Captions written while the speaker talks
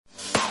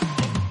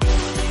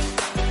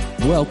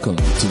Welcome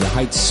to the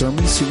Heights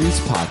Sermon Series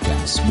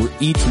podcast, where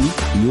each week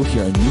you'll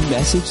hear a new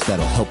message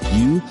that'll help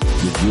you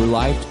live your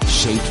life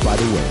shaped by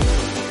the Word.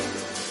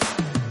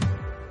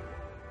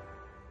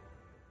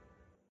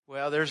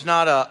 Well, there's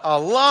not a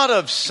lot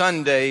of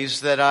Sundays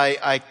that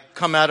I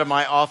come out of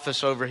my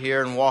office over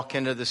here and walk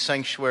into the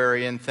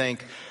sanctuary and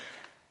think,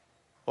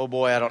 oh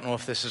boy, I don't know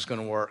if this is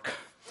going to work.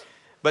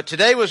 But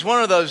today was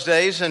one of those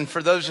days, and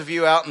for those of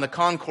you out in the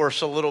concourse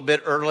a little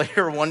bit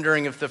earlier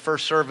wondering if the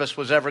first service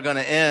was ever going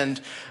to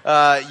end,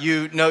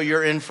 you know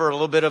you're in for a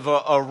little bit of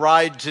a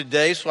ride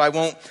today, so I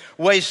won't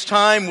waste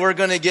time. We're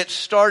going to get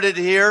started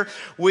here.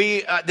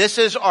 This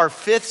is our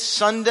fifth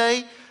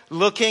Sunday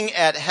looking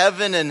at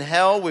heaven and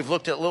hell. We've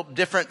looked at little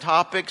different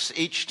topics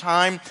each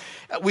time.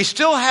 We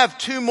still have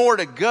two more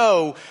to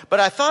go, but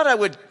I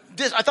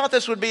thought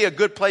this would be a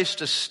good place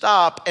to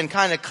stop and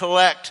kind of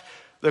collect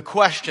the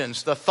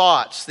questions, the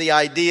thoughts, the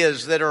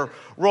ideas that are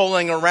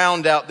rolling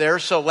around out there.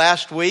 So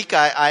last week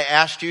I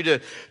asked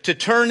you to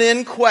turn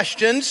in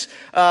questions.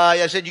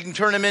 I said you can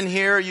turn them in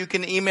here, you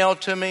can email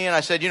to me, and I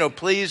said,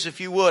 please,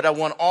 if you would, I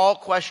want all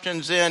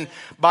questions in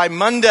by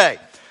Monday.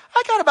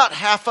 I got about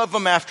half of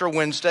them after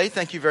Wednesday.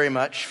 Thank you very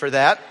much for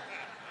that.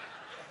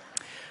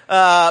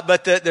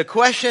 But the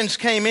questions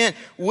came in.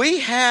 We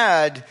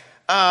had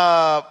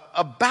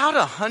about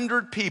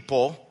 100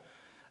 people.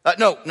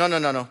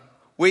 No.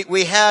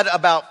 We had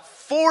about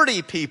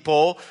 40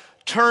 people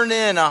turn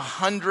in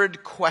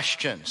 100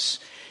 questions.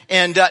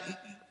 And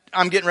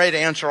I'm getting ready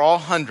to answer all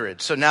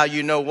 100, so now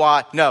you know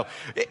why. No,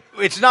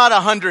 it's not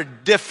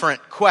 100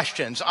 different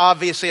questions.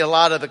 Obviously, a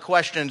lot of the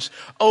questions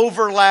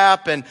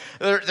overlap, and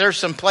there's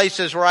some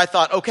places where I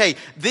thought, okay,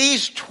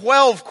 these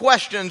 12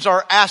 questions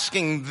are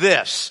asking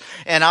this,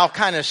 and I'll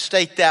kind of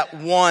state that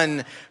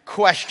one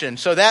question.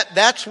 So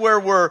that's where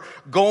we're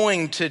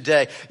going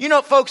today.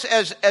 Folks,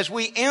 as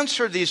we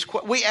answer these,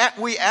 we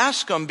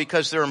ask them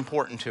because they're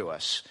important to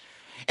us.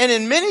 And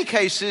in many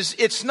cases,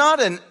 it's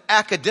not an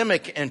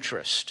academic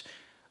interest.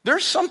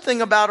 There's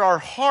something about our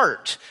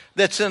heart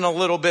that's in a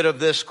little bit of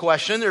this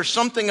question. There's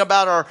something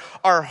about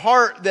our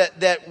heart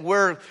that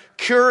we're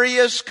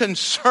curious,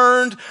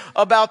 concerned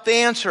about the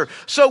answer.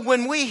 So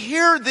when we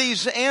hear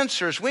these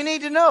answers, we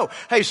need to know,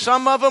 hey,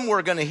 some of them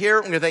we're going to hear,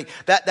 we're going to think,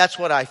 that's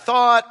what I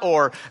thought,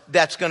 or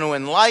that's going to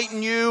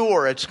enlighten you,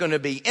 or it's going to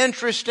be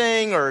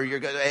interesting, or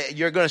you're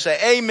going to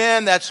say,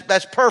 amen,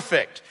 that's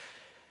perfect.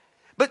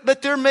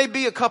 But there may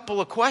be a couple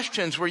of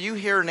questions where you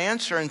hear an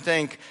answer and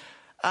think,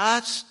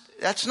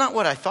 that's not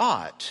what I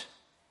thought.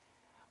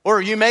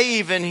 Or you may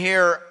even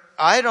hear,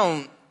 I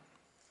don't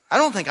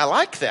think I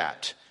like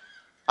that.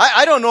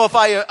 I don't know if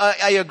I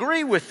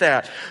agree with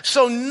that.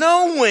 So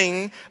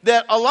knowing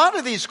that a lot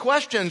of these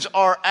questions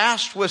are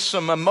asked with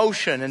some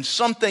emotion and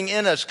something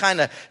in us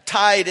kind of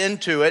tied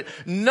into it,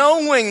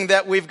 knowing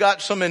that we've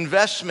got some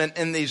investment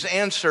in these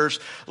answers,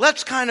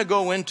 let's kind of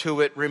go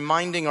into it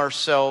reminding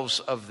ourselves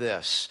of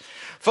this.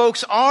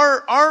 Folks,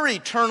 our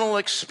eternal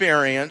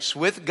experience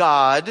with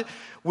God,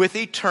 with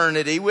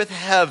eternity, with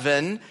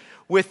heaven,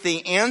 with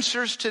the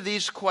answers to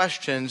these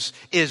questions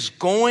is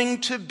going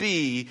to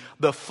be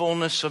the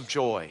fullness of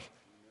joy.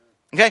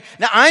 Okay?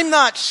 Now, I'm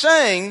not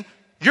saying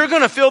you're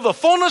going to feel the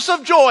fullness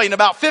of joy in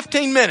about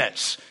 15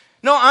 minutes.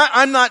 No,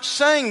 I'm not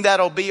saying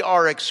that'll be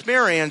our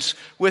experience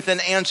with an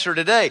answer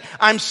today.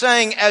 I'm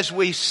saying as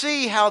we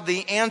see how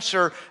the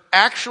answer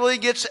actually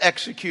gets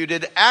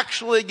executed,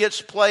 actually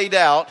gets played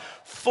out,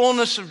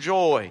 fullness of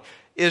joy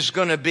is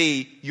going to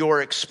be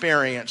your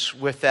experience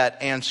with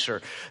that answer.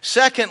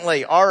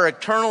 Secondly, our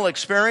eternal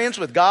experience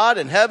with God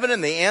and heaven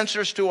and the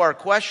answers to our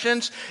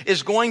questions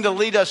is going to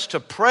lead us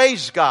to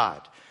praise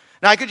God.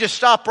 Now, I could just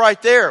stop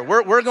right there.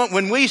 We're going,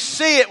 when we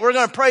see it, we're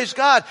going to praise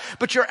God,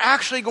 but you're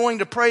actually going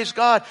to praise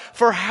God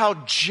for how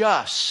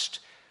just.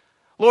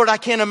 Lord, I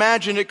can't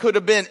imagine it could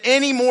have been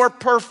any more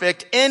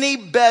perfect, any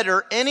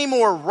better, any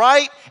more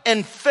right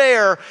and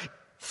fair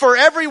for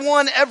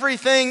everyone,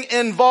 everything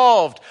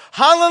involved.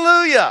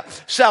 Hallelujah!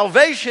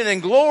 Salvation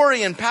and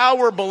glory and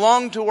power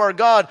belong to our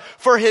God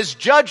for His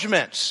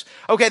judgments.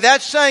 Okay,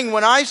 that's saying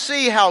when I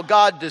see how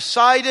God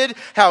decided,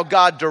 how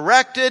God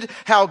directed,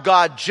 how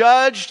God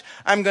judged,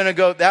 I'm going to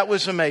go, that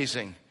was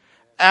amazing.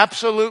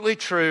 Absolutely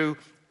true,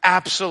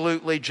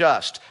 absolutely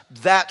just.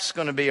 That's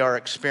going to be our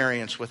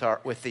experience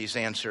with these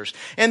answers.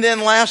 And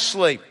then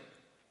lastly,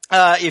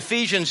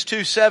 Ephesians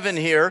 2:7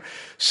 here,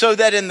 so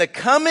that in the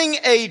coming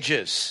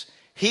ages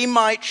He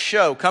might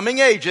show, coming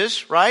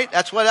ages, right?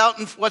 That's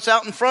what's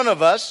out in front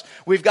of us.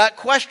 We've got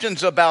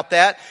questions about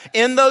that.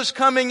 In those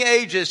coming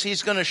ages,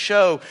 He's going to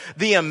show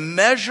the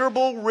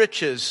immeasurable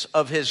riches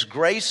of His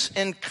grace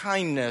and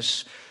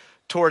kindness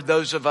toward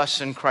those of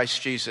us in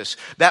Christ Jesus.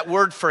 That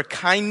word for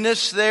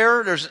kindness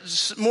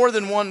there's more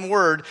than one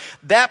word.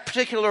 That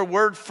particular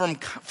word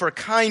for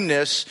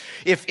kindness,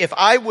 if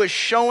I was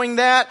showing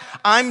that,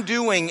 I'm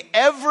doing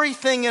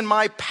everything in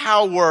my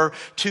power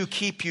to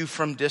keep you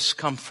from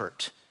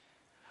discomfort.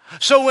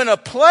 So in a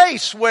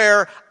place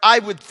where I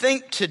would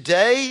think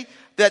today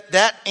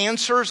that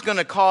answer is going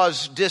to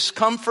cause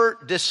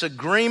discomfort,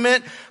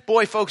 disagreement,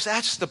 boy, folks,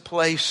 that's the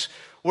place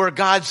where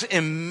God's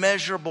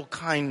immeasurable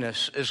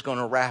kindness is going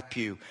to wrap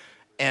you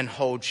and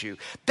hold you.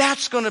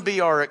 That's going to be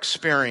our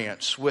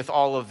experience with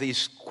all of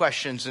these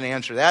questions and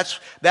answers.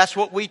 That's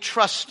what we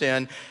trust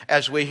in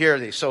as we hear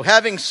these. So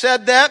having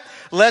said that,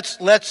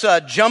 let's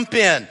jump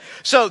in.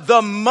 So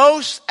the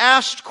most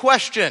asked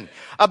question,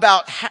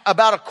 about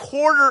a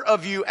quarter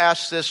of you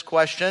asked this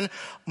question.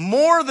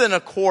 More than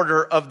a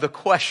quarter of the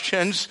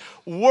questions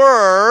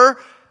were,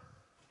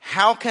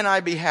 how can I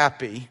be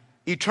happy,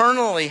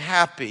 eternally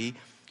happy,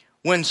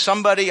 when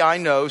somebody I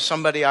know,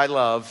 somebody I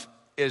love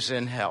is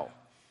in hell?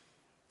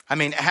 I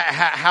mean,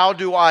 how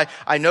do I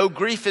know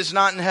grief is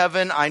not in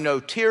heaven. I know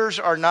tears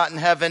are not in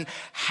heaven.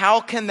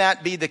 How can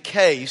that be the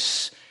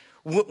case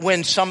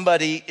when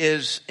somebody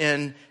is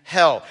in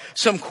hell?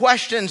 Some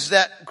questions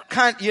that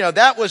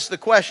that was the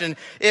question.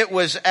 It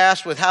was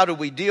asked with, how do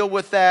we deal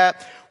with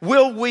that?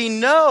 Will we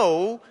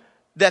know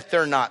that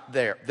they're not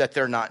there, that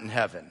they're not in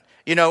heaven?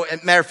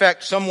 Matter of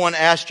fact, someone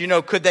asked,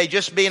 could they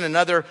just be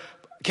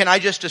can I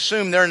just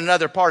assume they're in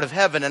another part of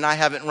heaven and I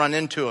haven't run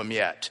into them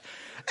yet?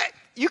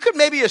 You could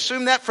maybe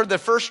assume that for the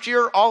first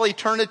year, all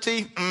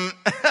eternity,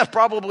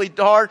 probably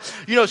hard.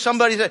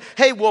 Somebody said,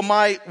 hey, will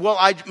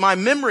my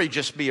memory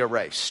just be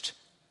erased?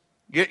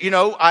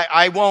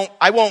 I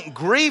won't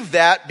grieve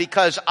that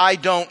because I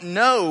don't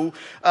know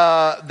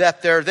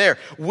that they're there.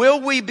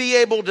 Will we be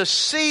able to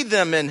see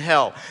them in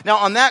hell? Now,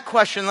 on that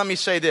question, let me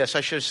say this.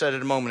 I should have said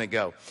it a moment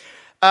ago.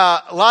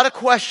 A lot of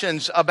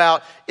questions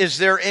about, is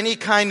there any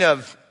kind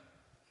of,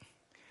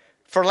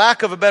 for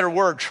lack of a better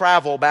word,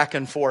 travel back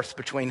and forth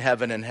between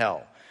heaven and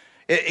hell?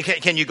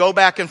 Can you go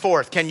back and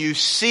forth? Can you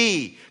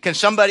see?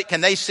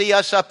 Can they see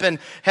us up in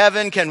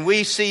heaven? Can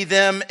we see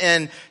them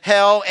in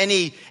hell?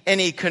 Any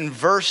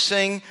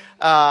conversing?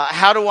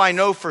 How do I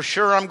know for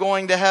sure I'm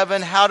going to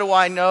heaven? How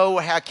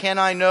can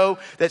I know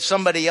that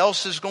somebody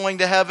else is going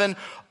to heaven?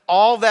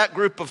 All that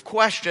group of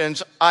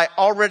questions I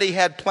already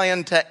had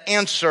planned to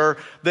answer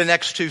the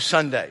next 2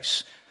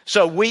 Sundays.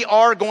 So we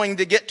are going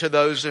to get to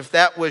those if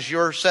that was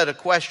your set of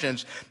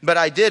questions. But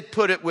I did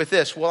put it with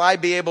this. Will I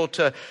be able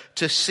to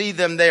see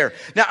them there?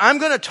 Now, I'm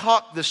going to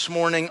talk this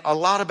morning a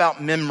lot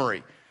about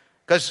memory,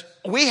 because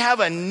we have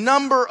a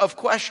number of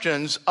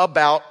questions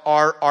about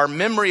our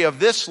memory of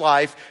this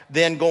life,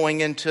 then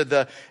going into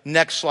the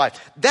next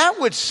life. That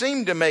would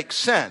seem to make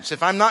sense.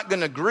 If I'm not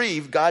going to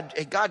grieve, God,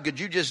 hey, God, could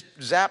you just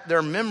zap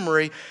their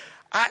memory?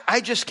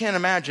 I just can't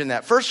imagine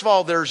that. First of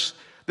all, there's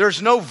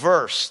no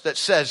verse that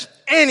says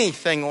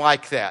anything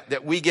like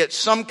that we get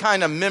some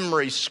kind of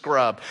memory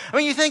scrub. I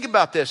mean, you think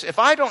about this. If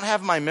I don't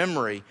have my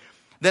memory,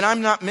 then I'm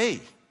not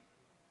me.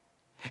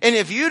 And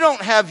if you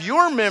don't have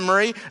your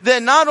memory,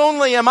 then not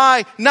only am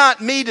I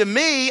not me to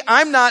me,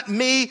 I'm not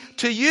me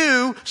to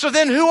you. So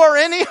then who are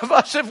any of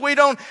us if we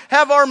don't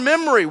have our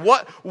memory?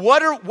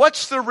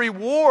 What's the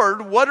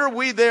reward? What are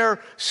we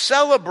there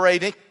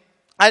celebrating?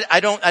 I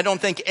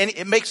don't think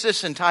it makes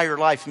this entire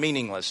life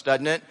meaningless,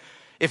 doesn't it?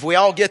 If we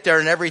all get there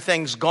and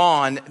everything's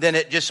gone, then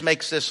it just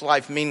makes this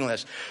life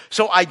meaningless.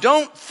 So I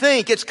don't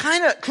think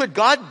could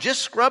God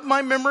just scrub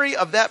my memory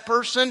of that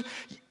person?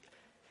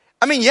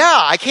 I mean, yeah,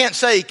 I can't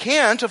say he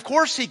can't. Of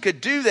course he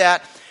could do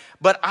that.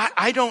 But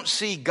I don't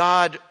see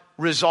God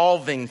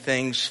resolving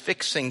things,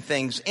 fixing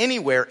things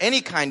anywhere,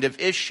 any kind of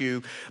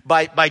issue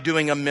by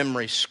doing a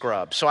memory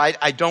scrub. So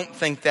I don't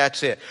think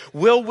that's it.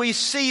 Will we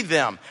see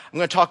them? I'm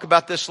going to talk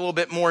about this a little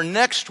bit more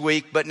next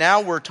week, but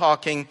now we're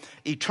talking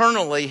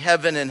eternally,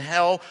 heaven and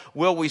hell.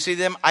 Will we see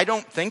them? I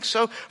don't think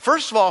so.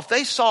 First of all, if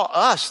they saw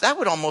us, that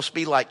would almost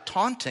be like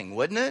taunting,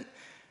 wouldn't it?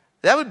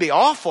 That would be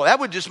awful. That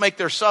would just make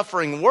their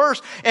suffering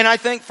worse. And I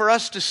think for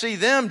us to see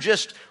them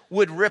just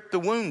would rip the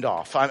wound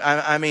off.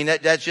 I mean,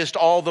 that's just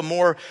all the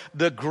more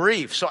the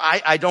grief. So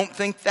I don't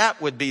think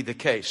that would be the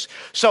case.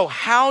 So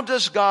how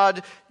does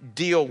God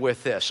deal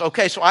with this?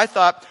 Okay, so I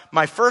thought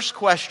my first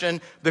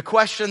question, the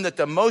question that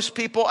the most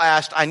people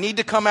asked, I need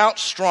to come out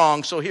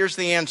strong. So here's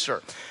the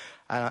answer.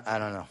 I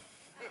don't know.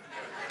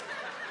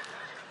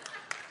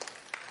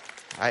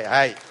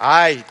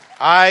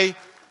 I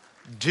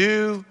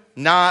do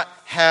not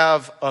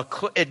have a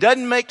clue. It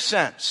doesn't make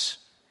sense.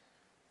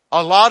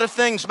 A lot of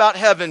things about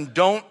heaven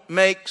don't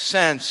make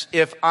sense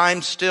if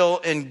I'm still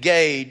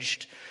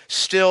engaged,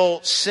 still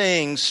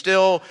seeing,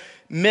 still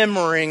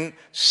memorizing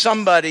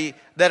somebody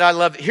that I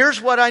love. Here's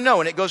what I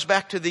know, and it goes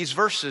back to these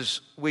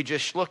verses we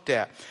just looked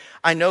at.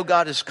 I know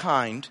God is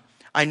kind.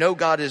 I know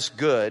God is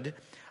good.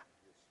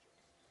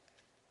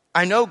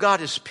 I know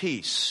God is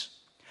peace.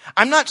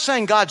 I'm not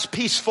saying God's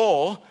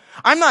peaceful.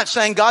 I'm not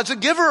saying God's a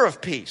giver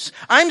of peace.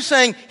 I'm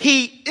saying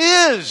He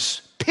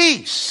is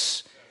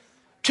peace.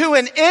 To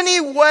in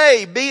any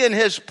way be in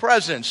His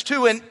presence,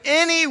 to in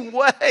any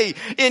way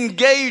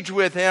engage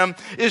with Him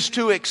is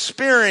to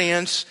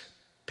experience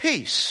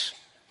peace.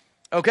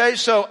 Okay,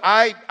 so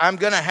I'm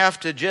going to have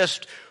to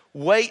just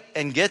wait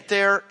and get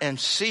there and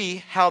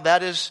see how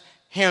that is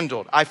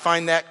handled. I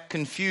find that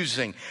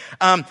confusing.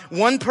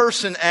 One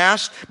person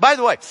asked, by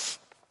the way,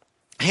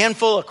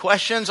 handful of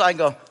questions, I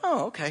go,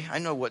 oh, okay, I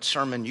know what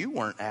sermon you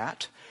weren't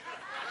at.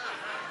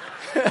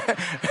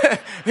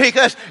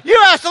 Because you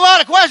asked a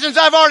lot of questions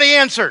I've already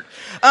answered.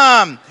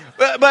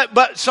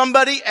 But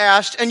somebody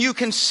asked, and you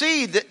can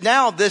see that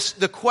now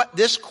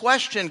this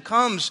question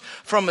comes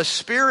from a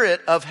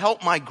spirit of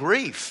help my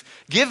grief.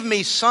 Give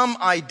me some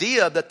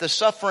idea that the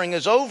suffering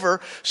is over.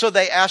 So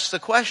they asked the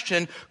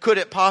question, could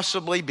it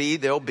possibly be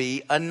they'll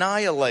be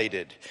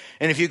annihilated?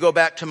 And if you go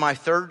back to my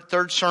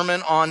third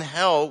sermon on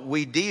hell,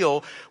 we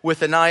deal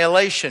with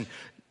annihilation.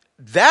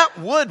 That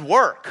would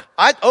work.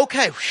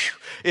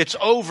 It's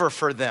over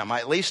for them.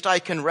 At least I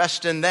can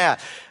rest in that.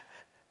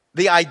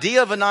 The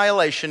idea of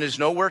annihilation is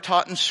nowhere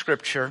taught in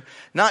Scripture.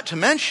 Not to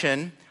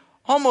mention,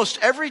 almost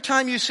every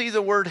time you see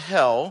the word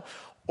hell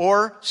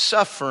or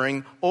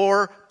suffering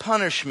or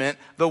punishment,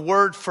 the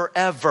word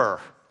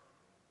forever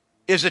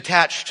is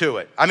attached to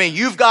it. I mean,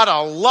 you've got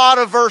a lot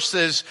of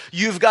verses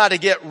you've got to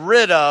get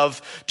rid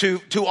of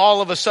to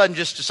all of a sudden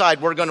just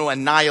decide we're going to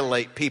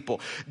annihilate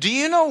people. Do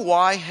you know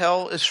why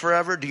hell is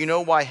forever? Do you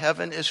know why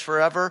heaven is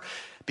forever?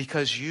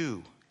 Because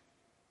you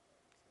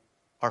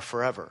are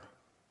forever.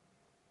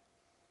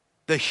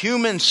 The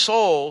human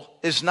soul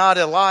is not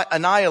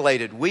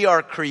annihilated. We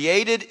are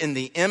created in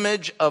the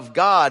image of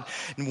God.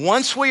 And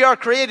once we are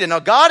created, now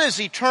God is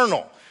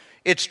eternal.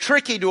 It's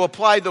tricky to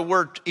apply the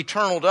word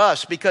eternal to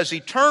us because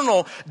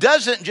eternal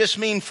doesn't just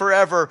mean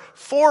forever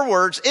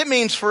forwards. It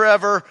means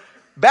forever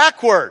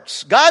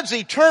backwards. God's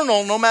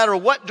eternal no matter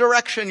what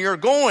direction you're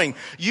going.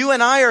 You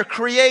and I are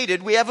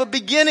created. We have a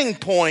beginning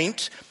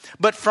point,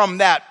 but from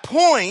that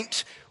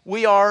point,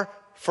 we are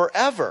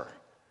forever.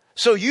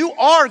 So you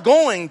are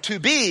going to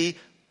be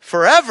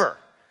forever.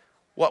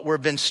 What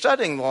we've been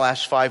studying the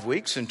last 5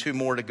 weeks and 2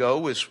 more to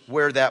go is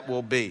where that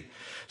will be.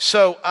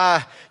 So,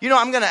 I'm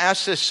going to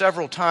ask this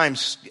several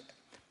times.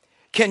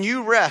 Can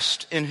you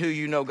rest in who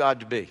you know God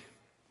to be?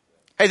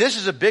 Hey, this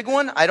is a big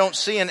one. I don't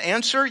see an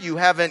answer. You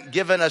haven't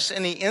given us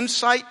any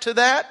insight to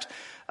that.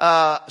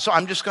 So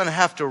I'm just going to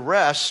have to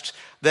rest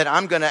that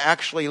I'm going to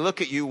actually look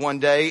at you one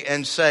day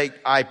and say,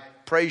 I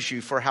praise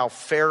you for how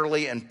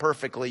fairly and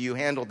perfectly you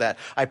handled that.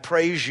 I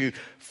praise you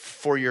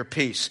for your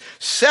peace.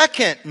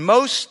 Second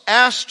most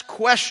asked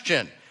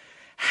question,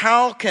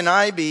 how can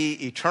I be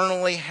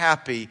eternally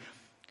happy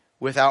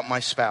without my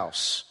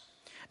spouse?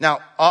 Now,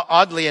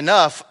 oddly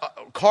enough,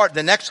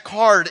 the next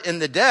card in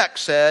the deck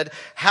said,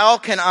 how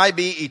can I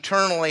be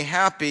eternally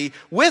happy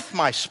with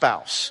my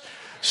spouse?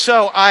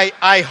 So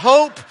I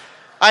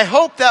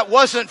hope that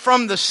wasn't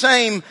from the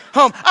same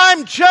home.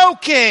 I'm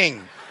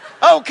joking.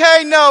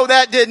 Okay, no,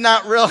 that did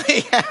not really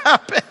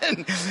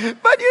happen.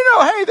 But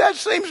hey, that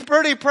seems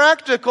pretty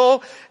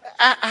practical.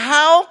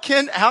 How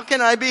can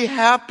I be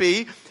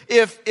happy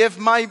if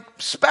my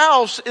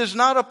spouse is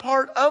not a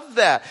part of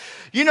that?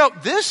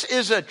 This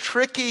is a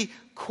tricky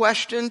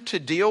question to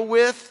deal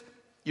with.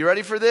 You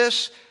ready for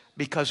this?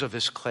 Because of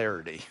his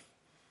clarity.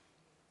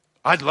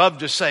 I'd love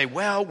to say,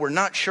 well, we're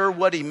not sure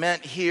what he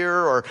meant here,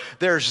 or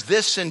there's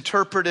this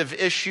interpretive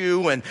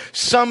issue, and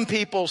some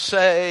people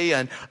say,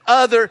 and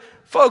other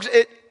folks,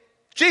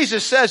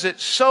 Jesus says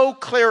it so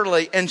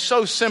clearly and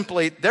so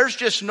simply, there's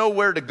just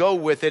nowhere to go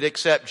with it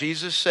except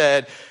Jesus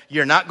said,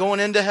 you're not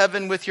going into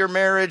heaven with your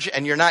marriage,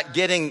 and you're not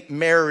getting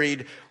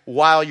married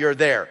while you're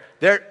there.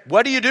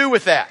 What do you do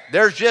with that?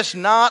 There's just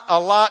not a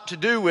lot to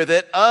do with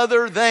it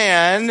other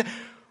than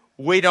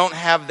we don't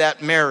have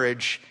that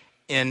marriage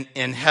in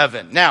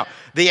heaven. Now,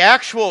 the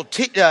actual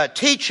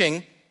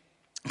teaching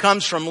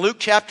comes from Luke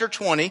chapter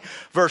 20,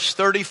 verse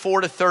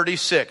 34 to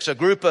 36. A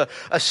group of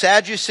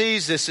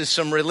Sadducees, this is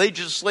some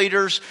religious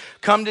leaders,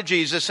 come to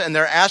Jesus and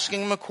they're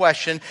asking him a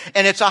question,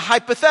 and it's a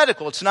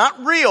hypothetical. It's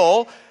not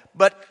real,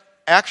 but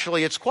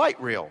actually it's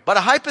quite real. But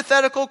a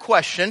hypothetical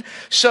question.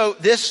 So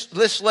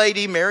this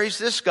lady marries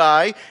this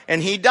guy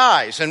and he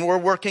dies, and we're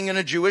working in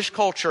a Jewish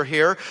culture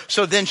here.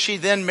 So then she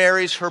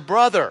marries her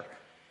brother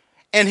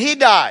and he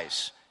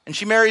dies. And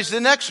she marries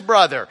the next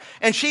brother.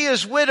 And she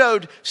is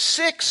widowed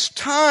 6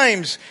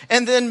 times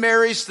and then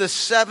marries the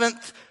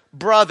 7th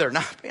brother.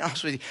 Now, to be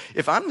honest with you,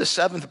 if I'm the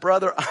 7th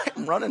brother,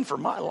 I'm running for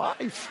my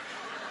life.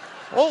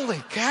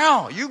 Holy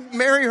cow. You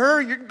marry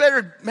her, you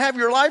better have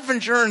your life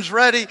insurance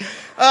ready.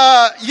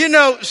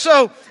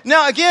 So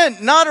now again,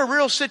 not a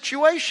real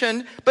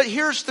situation, but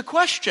here's the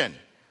question.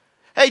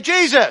 Hey,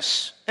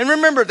 Jesus. And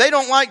remember, they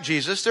don't like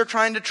Jesus. They're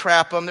trying to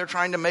trap him. They're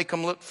trying to make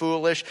him look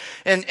foolish.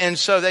 And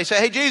so they say,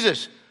 hey,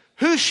 Jesus,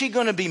 who's she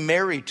going to be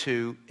married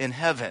to in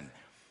heaven?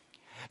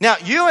 Now,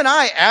 you and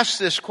I ask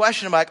this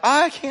question, I'm like,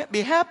 I can't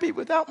be happy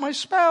without my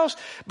spouse.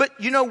 But,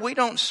 we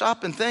don't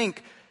stop and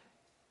think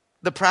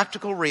the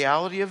practical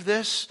reality of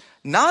this.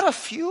 Not a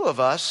few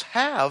of us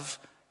have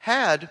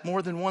had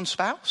more than one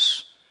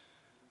spouse.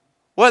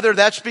 Whether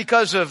that's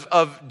because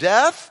of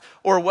death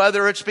or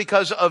whether it's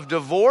because of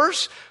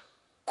divorce,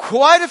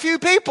 quite a few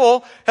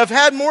people have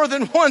had more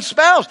than one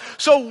spouse.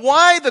 So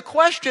why the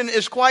question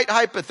is quite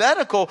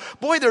hypothetical,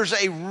 boy, there's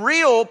a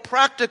real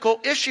practical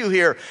issue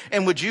here.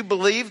 And would you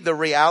believe the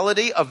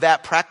reality of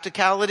that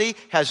practicality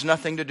has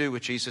nothing to do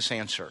with Jesus'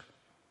 answer?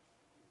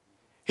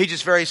 He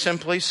just very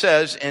simply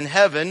says, in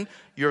heaven,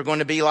 you're going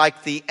to be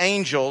like the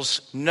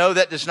angels. No,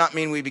 that does not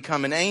mean we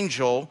become an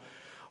angel.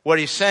 What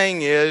he's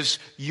saying is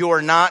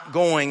you're not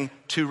going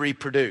to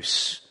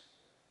reproduce.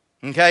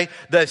 Okay?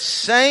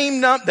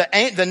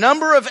 The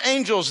number of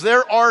angels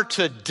there are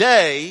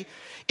today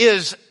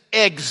is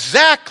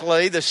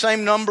exactly the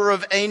same number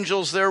of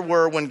angels there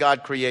were when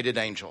God created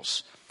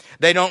angels.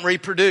 They don't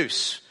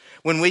reproduce.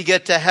 When we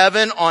get to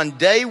heaven on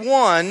day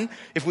one,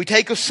 if we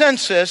take a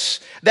census,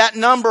 that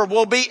number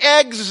will be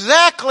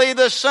exactly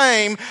the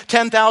same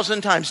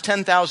 10,000 times,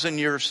 10,000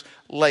 years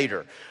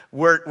later.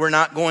 We're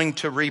not going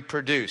to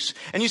reproduce.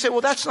 And you say,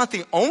 well, that's not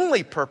the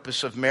only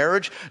purpose of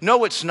marriage.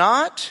 No, it's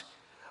not.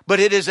 But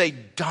it is a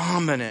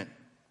dominant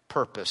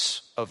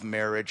purpose of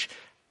marriage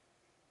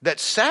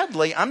that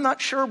sadly, I'm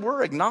not sure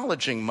we're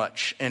acknowledging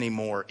much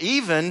anymore,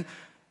 even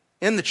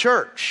in the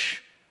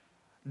church.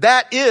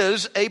 That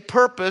is a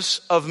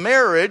purpose of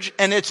marriage,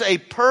 and it's a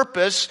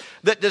purpose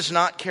that does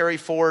not carry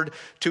forward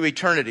to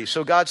eternity.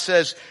 So God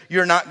says,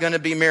 you're not going to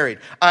be married.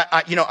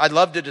 I'd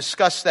love to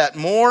discuss that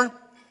more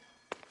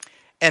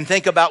and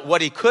think about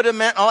what he could have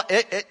meant.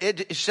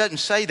 It doesn't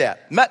say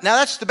that. Now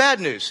that's the bad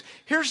news.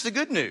 Here's the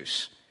good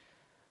news.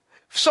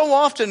 So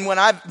often when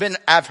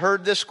I've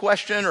heard this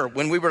question, or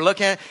when we were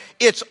looking at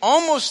it, it's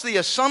almost the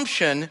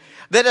assumption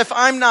that if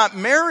I'm not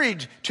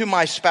married to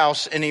my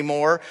spouse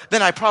anymore,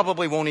 then I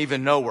probably won't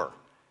even know her. Well,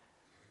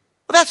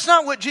 that's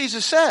not what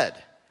Jesus said.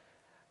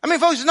 I mean,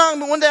 folks, it's not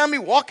one day I'm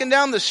going to be walking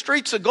down the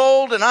streets of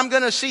gold and I'm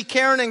going to see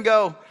Karen and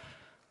go,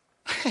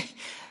 hey,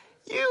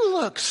 you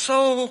look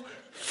so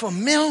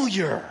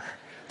familiar.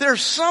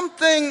 There's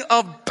something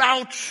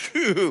about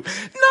you.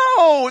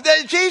 No,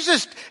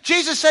 Jesus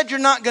said you're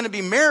not going to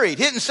be married.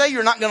 He didn't say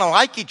you're not going to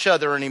like each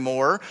other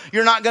anymore.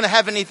 You're not going to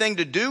have anything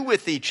to do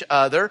with each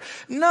other.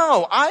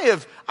 No, I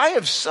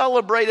have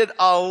celebrated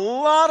a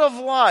lot of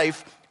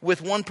life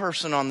with one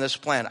person on this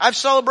planet. I've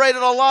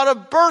celebrated a lot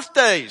of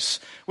birthdays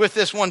with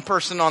this one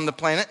person on the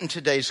planet, and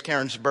today's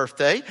Karen's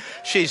birthday.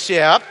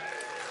 Yep.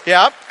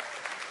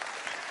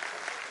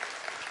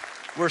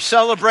 We're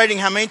celebrating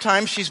how many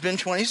times she's been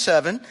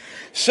 27.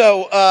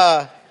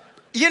 So,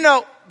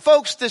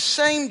 folks, the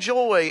same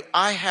joy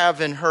I have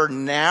in her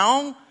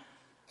now,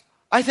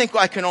 I think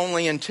I can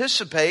only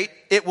anticipate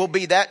it will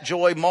be that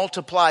joy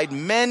multiplied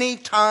many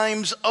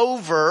times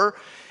over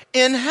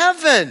in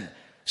heaven.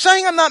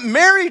 Saying I'm not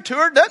married to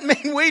her doesn't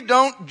mean we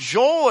don't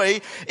joy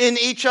in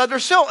each other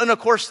still. And of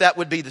course that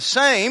would be the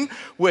same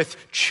with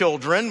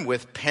children,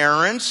 with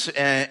parents,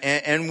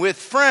 and with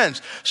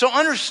friends. So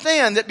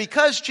understand that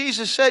because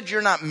Jesus said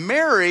you're not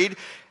married,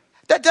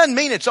 that doesn't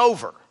mean it's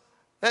over.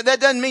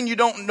 That doesn't mean you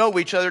don't know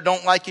each other,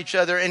 don't like each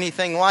other,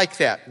 anything like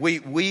that.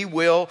 We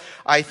will,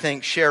 I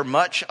think, share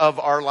much of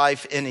our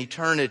life in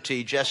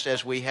eternity just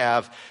as we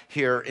have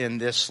here in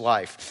this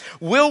life.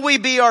 Will we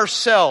be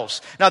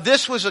ourselves? Now,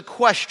 this was a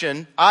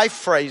question, I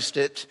phrased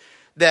it,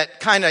 that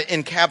kind of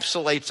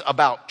encapsulates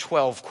about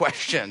 12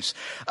 questions.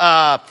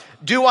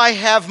 Do I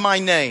have my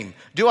name?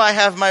 Do I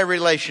have my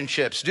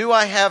relationships? Do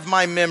I have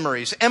my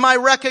memories? Am I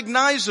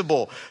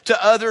recognizable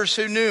to others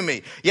who knew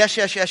me? Yes.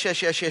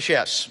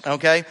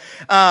 Okay?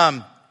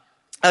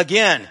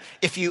 Again,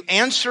 if you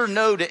answer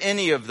no to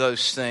any of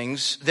those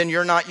things, then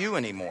you're not you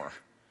anymore.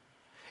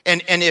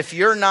 And if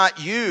you're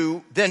not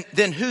you,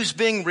 then who's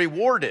being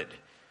rewarded?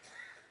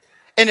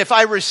 And if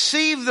I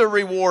receive the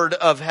reward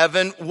of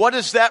heaven, what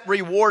does that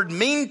reward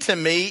mean to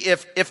me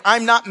if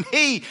I'm not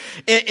me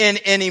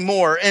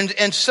anymore?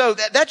 And so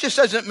that just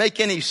doesn't make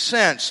any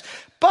sense.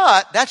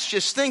 But that's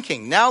just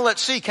thinking. Now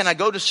let's see, can I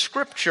go to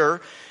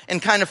Scripture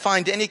and kind of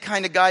find any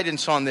kind of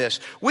guidance on this?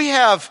 We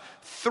have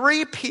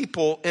 3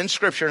 people in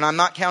Scripture, and I'm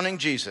not counting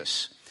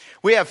Jesus.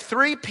 We have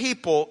 3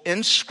 people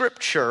in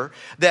Scripture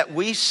that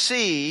we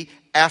see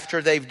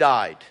after they've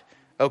died.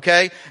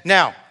 Okay?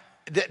 Now,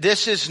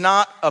 this is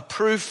not a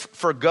proof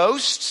for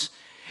ghosts.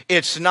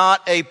 It's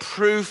not a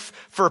proof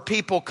for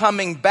people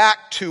coming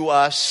back to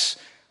us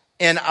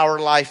in our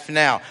life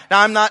now.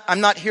 Now,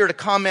 I'm not here to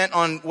comment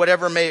on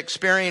whatever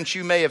experience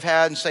you may have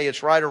had and say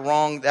it's right or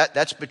wrong.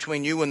 That's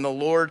between you and the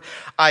Lord.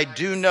 I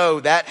do know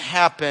that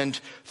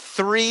happened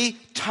 3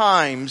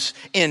 times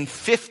in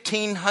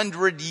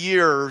 1,500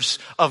 years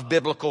of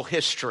biblical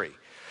history.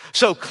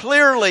 So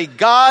clearly,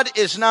 God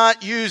is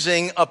not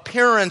using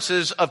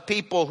appearances of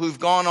people who've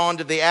gone on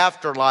to the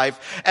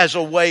afterlife as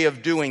a way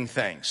of doing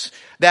things.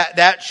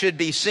 That should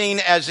be seen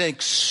as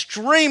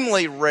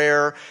extremely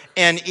rare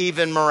and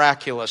even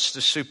miraculous,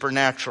 the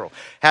supernatural.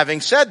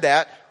 Having said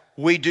that,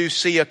 we do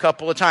see a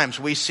couple of times.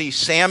 We see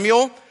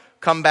Samuel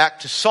come back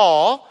to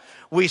Saul.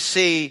 We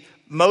see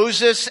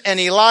Moses and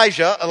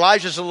Elijah.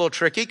 Elijah's a little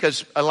tricky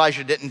because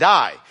Elijah didn't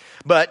die,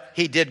 but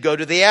he did go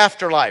to the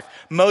afterlife.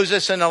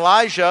 Moses and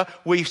Elijah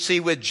we see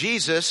with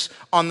Jesus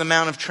on the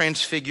Mount of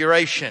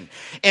Transfiguration.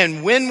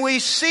 And when we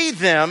see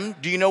them,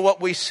 do you know what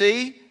we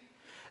see?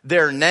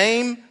 Their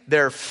name,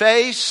 their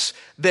face,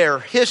 their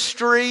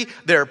history,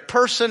 their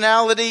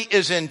personality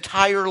is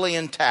entirely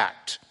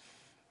intact.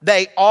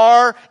 They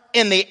are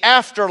in the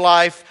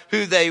afterlife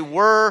who they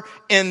were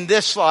in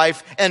this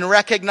life, and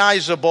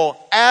recognizable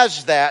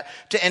as that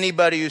to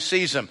anybody who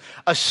sees them.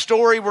 A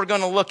story we're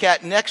going to look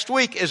at next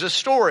week is a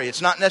story.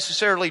 It's not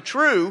necessarily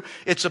true.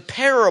 It's a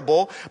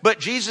parable, but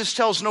Jesus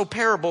tells no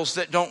parables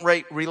that don't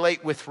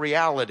relate with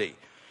reality.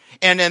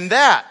 And in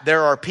that,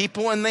 there are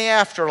people in the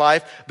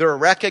afterlife. There are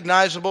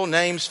recognizable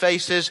names,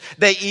 faces.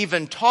 They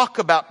even talk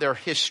about their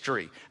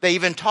history. They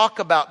even talk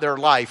about their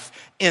life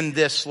in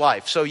this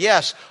life. So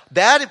yes,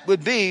 that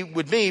would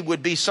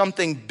be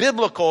something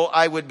biblical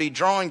I would be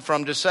drawing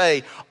from to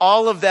say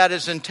all of that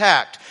is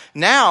intact.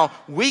 Now,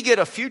 we get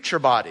a future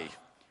body.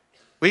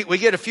 We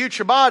get a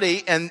future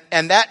body, and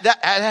that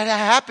hasn't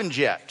happened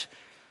yet.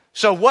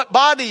 So what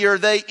body are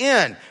they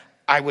in?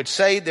 I would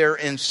say they're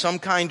in some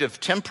kind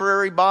of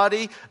temporary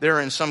body. They're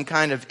in some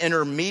kind of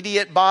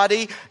intermediate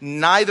body.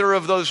 Neither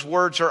of those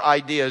words or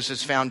ideas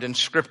is found in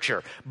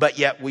Scripture, but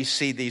yet we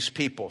see these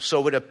people.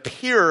 So it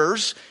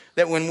appears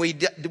that when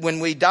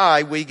we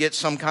die, we get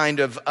some kind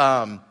of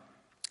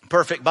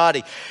perfect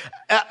body.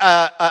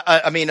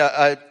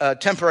 A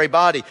temporary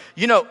body.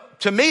 You know,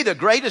 to me, the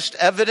greatest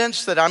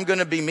evidence that I'm going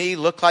to be me,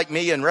 look like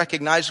me, and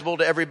recognizable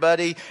to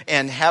everybody,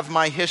 and have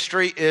my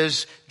history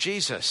is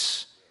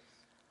Jesus.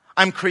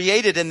 I'm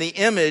created in the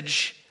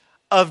image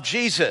of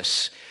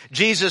Jesus.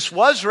 Jesus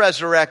was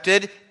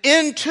resurrected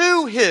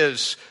into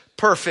his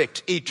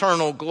perfect,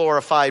 eternal,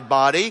 glorified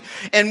body.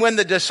 And when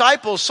the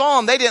disciples saw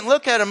him, they didn't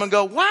look at him and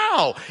go,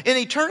 wow, in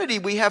eternity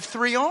we have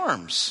 3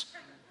 arms.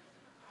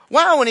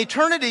 Wow, in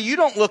eternity you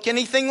don't look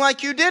anything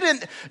like you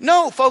did.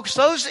 No, folks,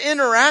 those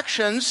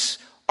interactions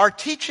are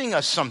teaching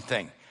us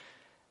something.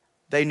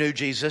 They knew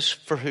Jesus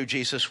for who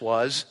Jesus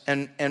was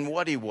and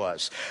what he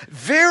was.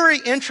 Very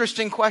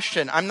interesting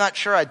question. I'm not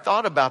sure I'd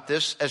thought about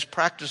this as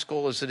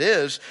practical as it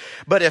is,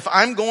 but if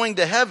I'm going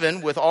to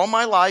heaven with all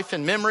my life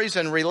and memories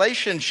and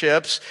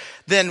relationships,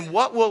 then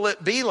what will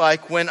it be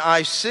like when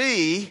I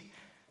see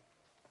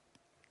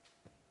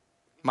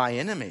my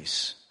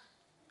enemies?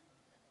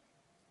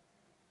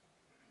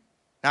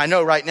 Now, I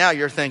know right now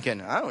you're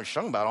thinking, I don't know what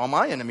you're talking about. All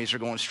my enemies are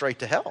going straight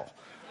to hell.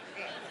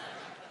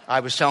 I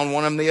was telling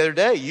one of them the other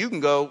day, you can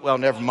go, well,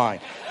 never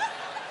mind.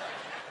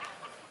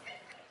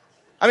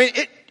 I mean,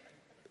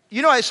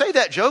 I say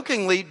that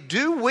jokingly.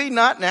 Do we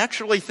not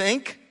naturally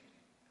think,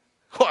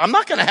 well, I'm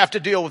not going to have to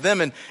deal with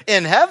them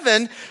in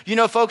heaven? You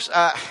know, folks,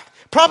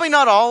 probably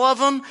not all of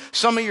them.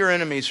 Some of your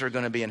enemies are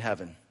going to be in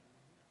heaven.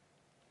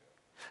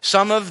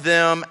 Some of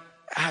them,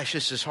 it's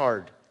just as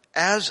hard,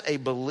 as a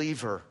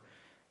believer,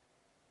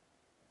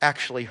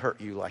 actually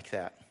hurt you like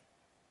that.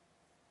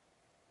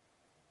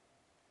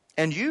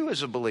 And you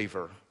as a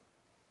believer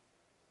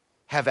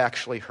have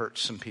actually hurt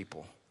some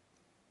people.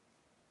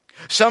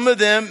 Some of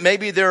them,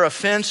 maybe their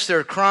offense,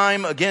 their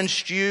crime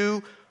against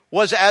you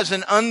was as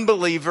an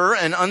unbeliever,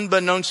 and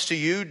unbeknownst to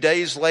you,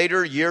 days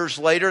later, years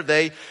later,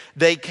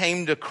 they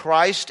came to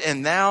Christ,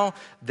 and now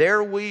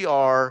there we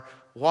are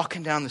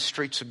walking down the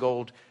streets of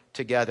gold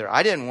together.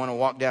 I didn't want to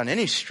walk down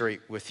any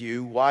street with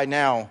you. Why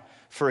now?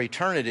 For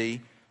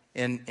eternity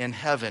in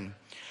heaven.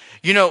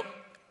 You know,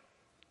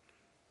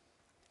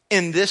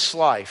 in this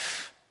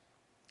life,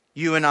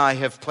 you and I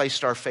have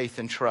placed our faith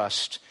and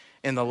trust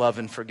in the love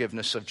and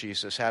forgiveness of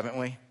Jesus, haven't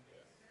we?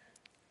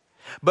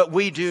 But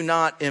we do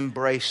not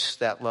embrace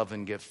that love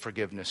and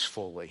forgiveness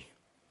fully.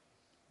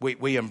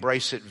 We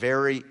embrace it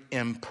very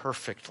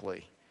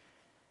imperfectly.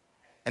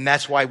 And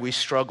that's why we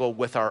struggle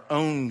with our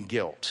own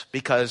guilt,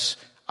 because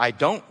I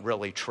don't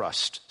really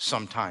trust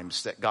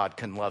sometimes that God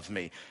can love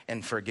me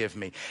and forgive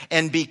me.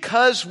 And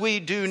because we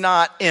do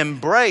not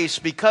embrace,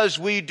 because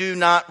we do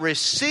not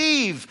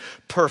receive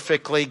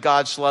perfectly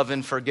God's love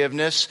and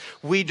forgiveness,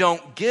 we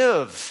don't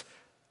give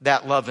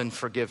that love and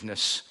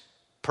forgiveness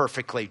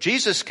perfectly.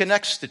 Jesus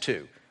connects the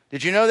two.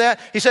 Did you know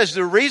that? He says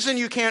the reason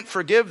you can't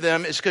forgive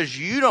them is because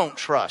you don't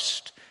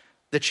trust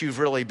that you've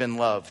really been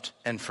loved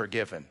and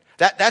forgiven.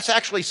 That's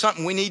actually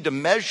something we need to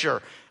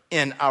measure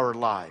in our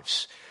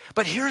lives.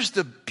 But here's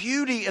the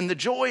beauty and the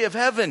joy of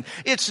heaven.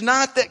 It's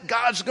not that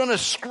God's going to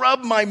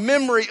scrub my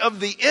memory of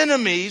the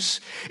enemies.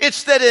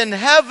 It's that in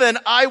heaven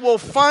I will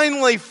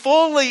finally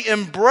fully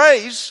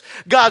embrace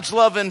God's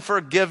love and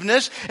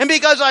forgiveness. And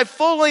because I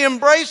fully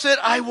embrace it,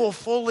 I will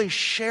fully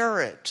share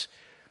it.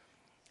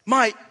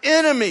 My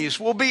enemies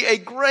will be a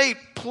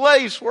great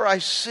place where I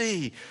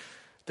see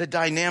the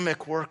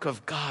dynamic work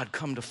of God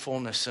come to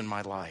fullness in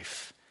my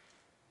life.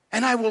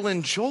 And I will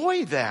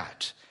enjoy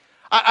that.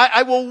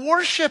 I will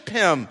worship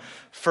him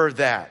for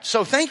that.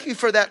 So thank you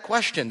for that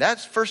question.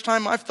 That's the first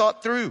time I've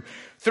thought through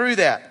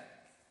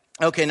that.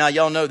 Okay, now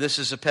y'all know this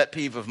is a pet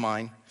peeve of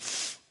mine.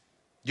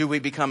 Do we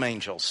become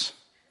angels?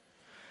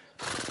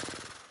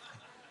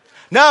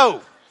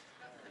 No.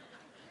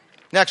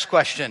 Next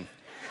question.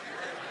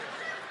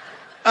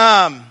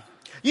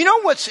 You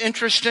know what's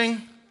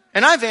interesting?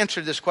 And I've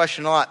answered this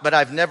question a lot, but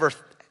I've never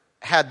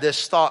had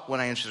this thought when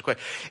I answered this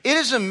question. It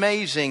is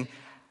amazing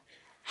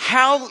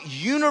how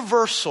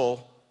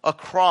universal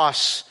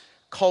across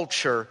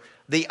culture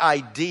the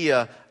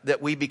idea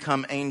that we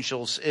become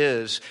angels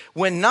is,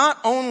 when not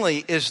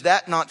only is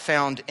that not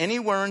found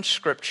anywhere in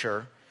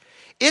Scripture,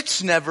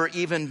 it's never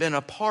even been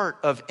a part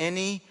of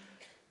any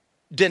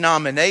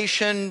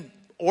denomination,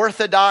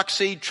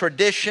 orthodoxy,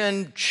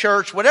 tradition,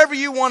 church, whatever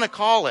you want to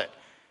call it.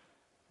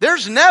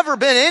 There's never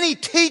been any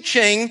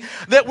teaching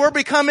that we're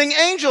becoming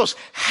angels.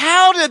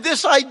 How did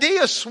this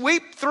idea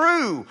sweep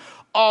through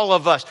all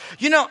of us?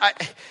 You know,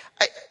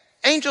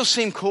 angels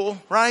seem cool,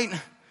 right?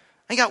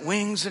 They got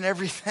wings and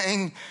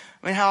everything.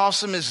 I mean, how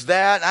awesome is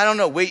that? I don't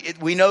know.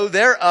 We know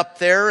they're up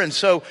there, and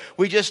so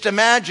we just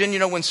imagine,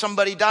 when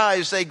somebody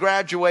dies, they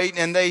graduate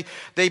and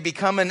they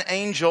become an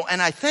angel.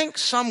 And I think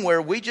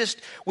somewhere we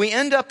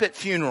end up at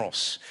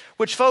funerals,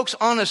 which, folks,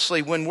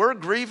 honestly, when we're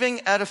grieving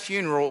at a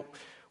funeral,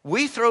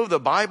 we throw the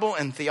Bible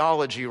and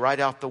theology right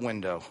out the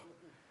window.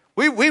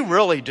 We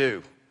really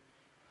do.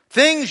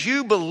 Things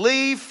you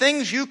believe,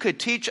 things you could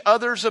teach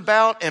others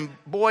about, and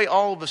boy,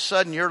 all of a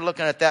sudden you're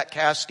looking at that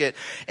casket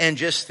and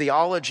just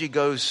theology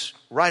goes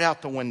right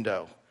out the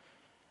window.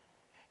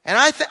 And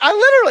I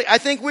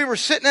think we were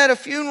sitting at a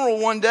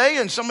funeral one day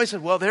and somebody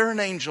said, well, they're an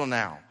angel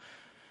now.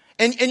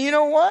 And you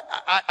know what?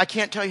 I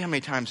can't tell you how many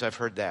times I've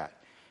heard that.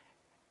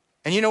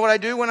 And you know what I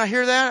do when I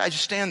hear that? I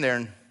just stand there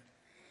and,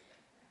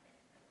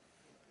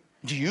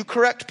 do you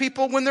correct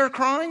people when they're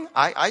crying?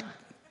 I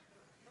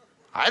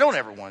don't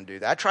ever want to do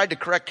that. I tried to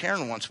correct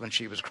Karen once when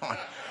she was crying.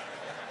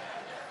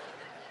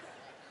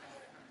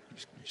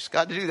 You just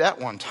got to do that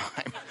one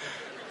time.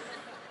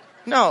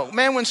 No,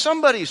 man, when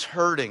somebody's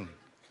hurting,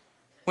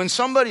 when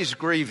somebody's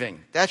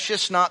grieving, that's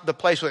just not the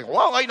place where,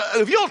 well,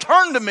 if you'll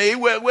turn to me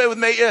with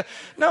me.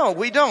 No,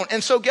 we don't.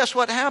 And so guess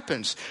what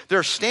happens?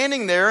 They're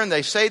standing there and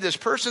they say this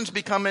person's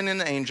becoming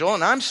an angel,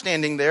 and I'm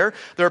standing there,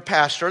 their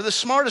pastor, the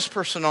smartest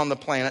person on the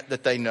planet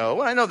that they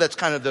know. I know that's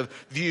kind of the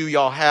view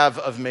y'all have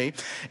of me.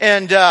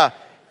 And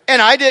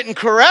I didn't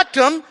correct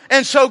them.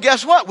 And so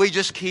guess what? We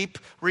just keep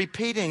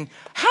repeating.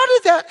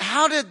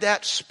 How did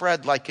that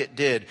spread like it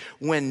did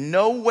when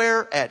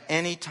nowhere at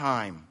any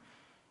time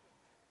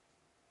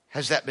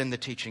has that been the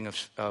teaching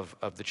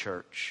of the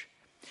church?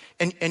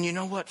 And you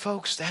know what,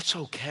 folks? That's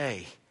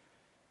okay.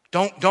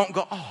 Don't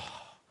go, oh,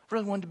 I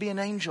really wanted to be an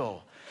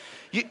angel.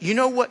 You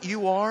know what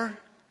you are?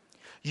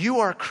 You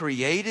are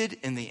created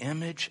in the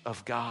image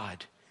of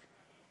God.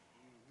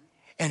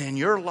 And in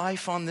your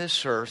life on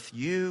this earth,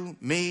 you,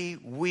 me,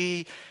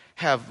 we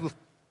have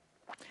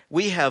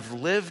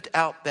lived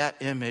out that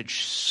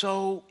image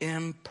so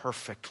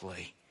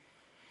imperfectly.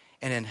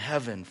 And in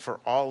heaven, for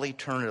all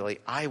eternity,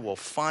 I will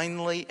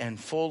finally and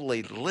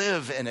fully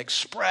live and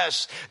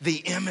express the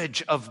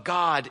image of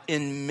God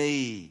in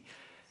me.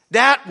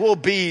 That will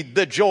be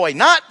the joy.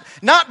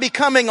 Not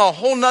becoming a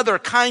whole nother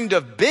kind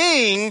of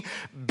being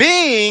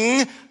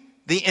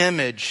the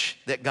image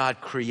that God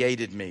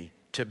created me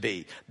to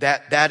be.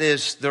 That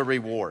is the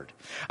reward.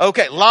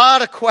 Okay, a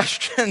lot of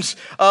questions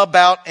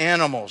about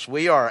animals.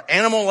 We are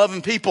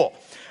animal-loving people.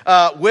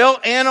 Will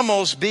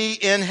animals be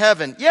in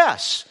heaven?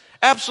 Yes.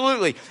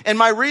 Absolutely. And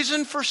my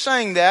reason for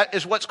saying that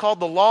is what's called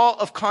the law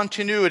of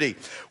continuity.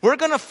 We're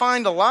going to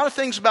find a lot of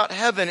things about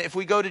heaven if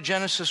we go to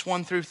Genesis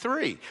 1 through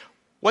 3.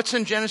 What's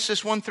in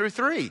Genesis 1 through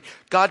 3?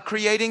 God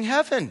creating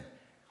heaven.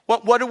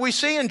 What do we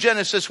see in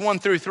Genesis 1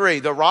 through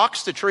 3? The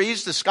rocks, the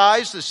trees, the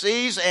skies, the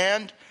seas,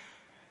 and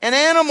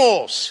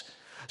animals.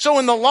 So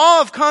in the law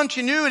of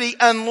continuity,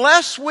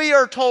 unless we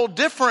are told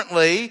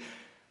differently,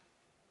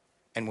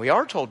 and we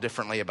are told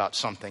differently about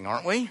something,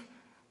 aren't we?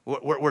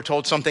 We're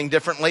told something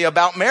differently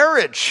about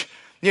marriage.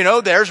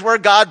 There's where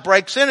God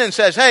breaks in and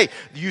says, hey,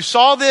 you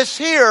saw this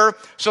here,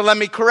 so let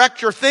me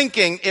correct your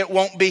thinking. It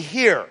won't be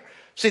here.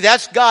 See,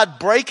 that's God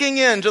breaking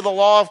into the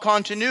law of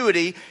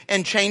continuity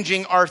and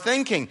changing our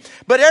thinking.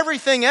 But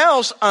everything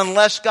else,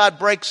 unless God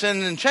breaks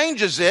in and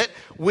changes it,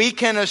 we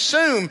can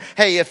assume,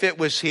 hey, if it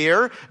was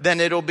here, then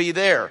it'll be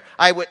there.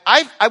 I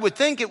would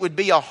think it would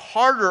be a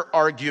harder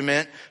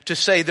argument to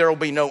say there will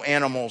be no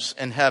animals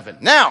in heaven.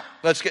 Now,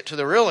 let's get to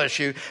the real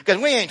issue, because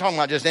we ain't talking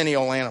about just any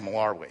old animal,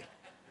 are we?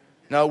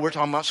 No, we're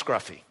talking about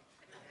Scruffy.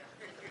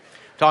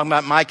 Talking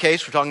about, in my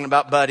case, we're talking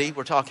about Buddy.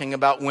 We're talking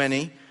about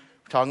Winnie.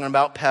 We're talking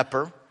about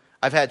Pepper.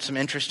 I've had some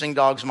interesting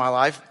dogs in my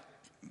life.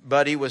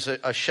 Buddy was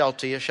a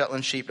Sheltie, a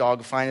Shetland sheepdog,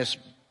 the finest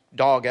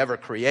dog ever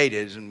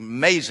created. It's an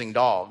amazing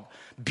dog.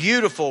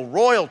 Beautiful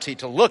royalty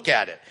to look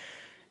at it.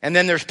 And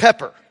then there's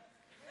Pepper.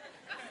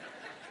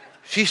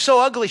 She's so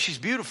ugly, she's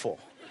beautiful.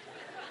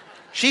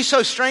 She's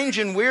so strange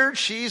and weird,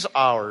 she's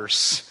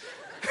ours.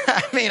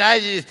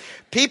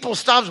 People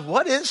stop,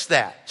 what is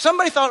that?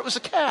 Somebody thought it was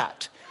a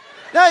cat.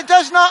 Now, it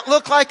does not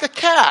look like a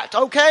cat,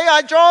 okay?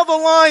 I draw the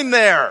line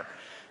there.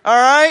 All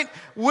right?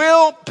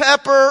 Will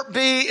Pepper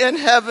be in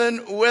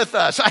heaven with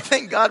us? I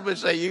think God would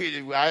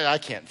say, I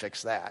can't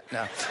fix that.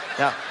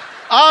 No.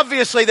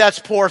 Obviously, that's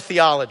poor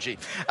theology.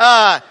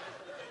 No,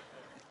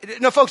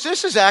 folks,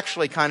 this is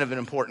actually kind of an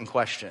important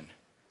question.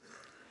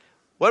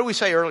 What did we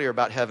say earlier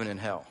about heaven and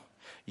hell?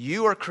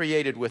 You are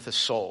created with a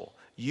soul.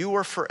 You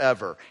are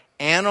forever.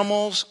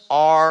 Animals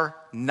are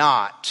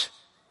not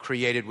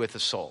created with a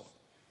soul.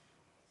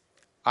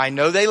 I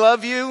know they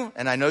love you,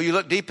 and I know you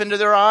look deep into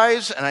their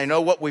eyes, and I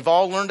know what we've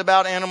all learned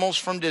about animals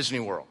from Disney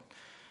World.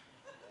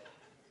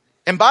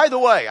 And by the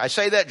way, I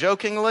say that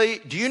jokingly,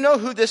 do you know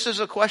who this is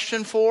a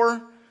question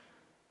for?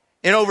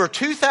 In over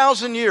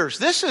 2,000 years,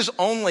 this is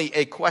only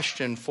a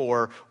question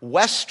for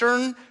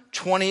Western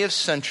 20th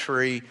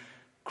century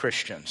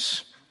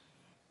Christians.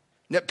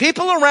 Now,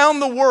 people around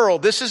the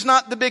world, this is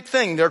not the big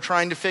thing they're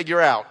trying to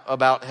figure out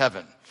about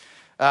heaven.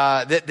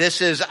 That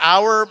this is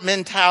our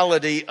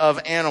mentality of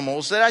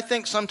animals that I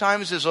think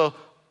sometimes is a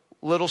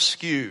little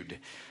skewed.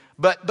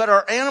 But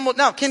our animal,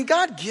 now, can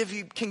God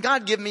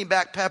give me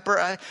back pepper?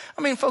 I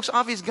mean, folks,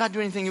 obviously God do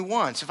anything he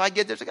wants. If I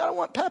get this, God, I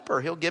want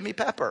pepper. He'll give me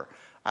pepper.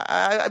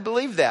 I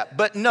believe that.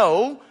 But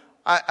no,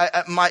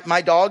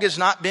 my dog is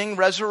not being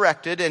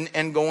resurrected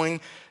and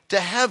going to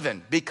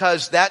heaven,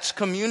 because that's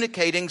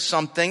communicating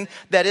something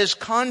that is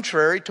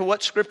contrary to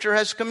what Scripture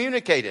has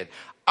communicated.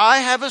 I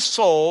have a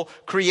soul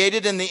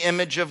created in the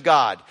image of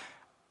God.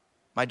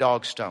 My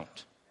dogs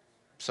don't.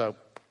 So,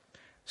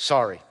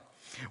 sorry.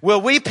 Will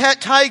we pet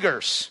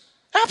tigers?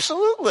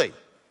 Absolutely.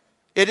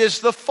 It is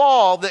the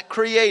fall that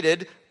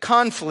created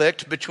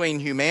conflict between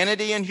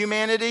humanity and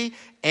humanity,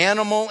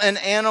 animal and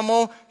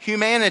animal,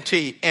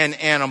 humanity and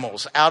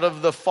animals. Out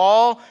of the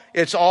fall,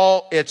 it's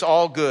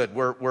all good.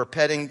 We're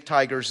petting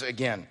tigers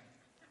again.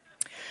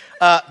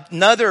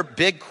 Another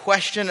big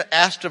question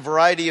asked a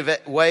variety of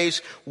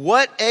ways.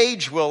 What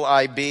age will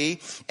I be,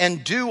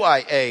 and do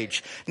I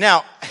age?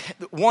 Now,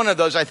 one of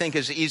those I think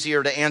is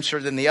easier to answer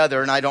than the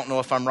other, and I don't know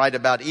if I'm right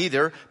about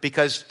either,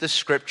 because the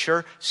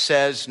Scripture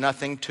says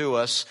nothing to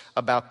us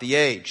about the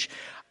age.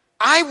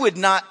 I would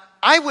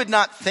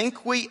not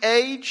think we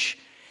age,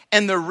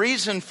 and the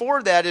reason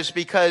for that is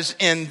because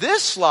in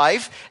this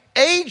life,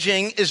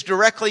 aging is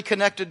directly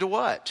connected to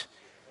what?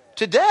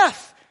 To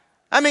death.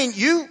 I mean,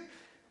 you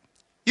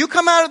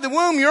come out of the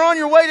womb, you're on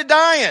your way to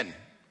dying.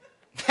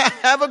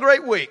 Have a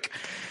great week.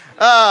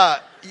 I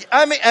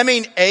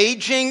mean,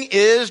 aging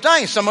is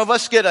dying. Some of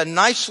us get a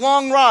nice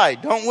long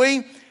ride, don't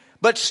we?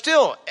 But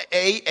still,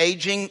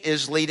 aging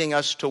is leading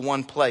us to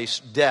one place,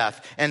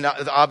 death. And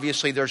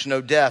obviously there's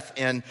no death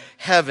in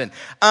heaven.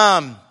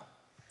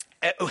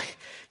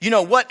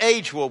 What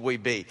age will we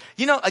be?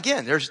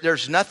 Again,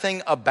 there's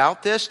nothing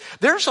about this.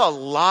 There's a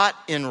lot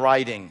in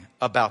writing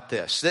about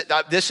this.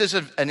 This is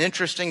an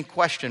interesting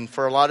question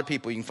for a lot of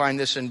people. You can find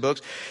this in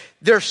books.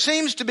 There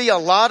seems to be a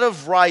lot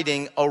of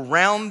writing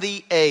around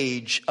the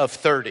age of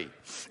 30.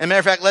 As a matter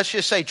of fact, let's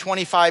just say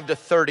 25 to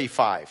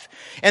 35.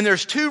 And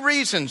there's two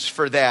reasons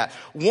for that.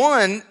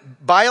 One,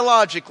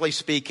 biologically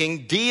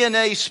speaking,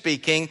 DNA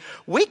speaking,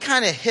 we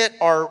kind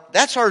of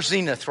that's our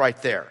zenith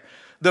right there.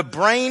 The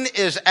brain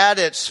is at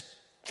its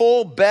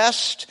full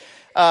best.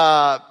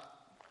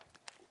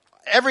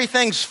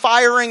 Everything's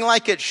firing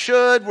like it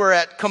should. We're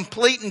at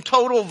complete and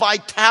total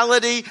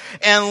vitality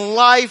and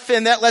life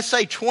in that, let's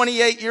say,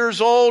 28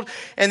 years old.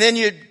 And then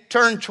you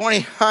turn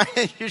 29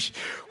 and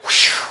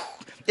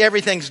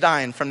everything's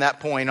dying from that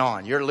point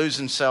on. You're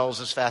losing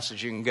cells as fast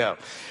as you can go.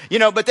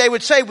 But they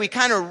would say we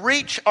kind of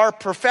reach our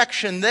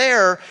perfection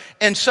there.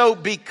 And so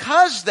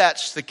because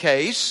that's the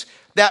case,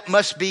 that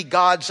must be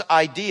God's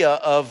idea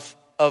of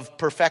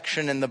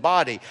perfection in the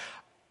body.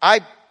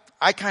 I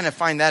kind of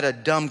find that a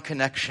dumb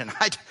connection.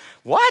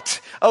 What?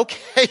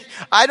 Okay.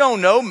 I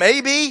don't know.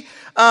 Maybe.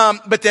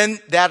 But then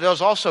that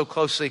is also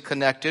closely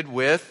connected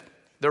with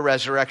the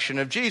resurrection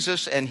of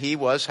Jesus. And he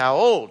was how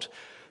old?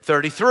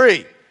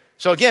 33.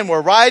 So again,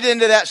 we're right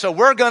into that. So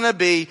we're going to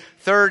be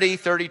 30,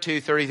 32,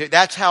 33.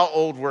 That's how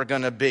old we're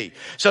going to be.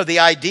 So the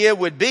idea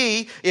would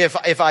be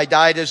if I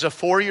died as a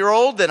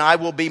 4-year-old, then I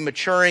will be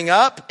maturing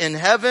up in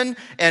heaven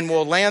and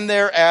will land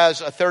there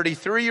as a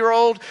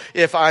 33-year-old.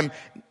 If I'm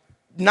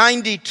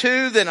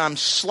 92, then I'm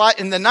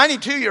sliding. And the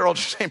 92-year-old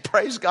is saying,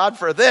 praise God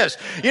for this.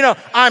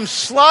 I'm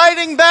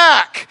sliding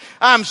back.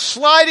 I'm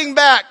sliding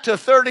back to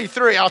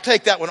 33. I'll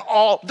take that one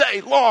all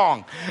day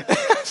long.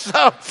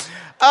 So,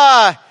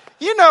 hey,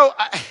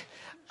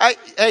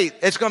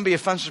 it's going to be a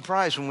fun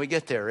surprise when we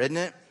get there, isn't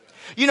it?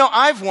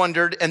 I've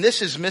wondered, and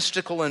this is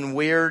mystical and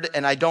weird,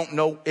 and I don't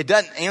know, it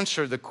doesn't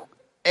answer the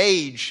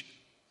age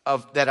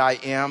of that I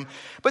am.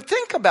 But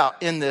think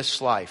about in this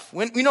life.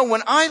 When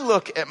I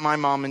look at my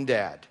mom and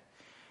dad,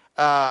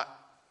 I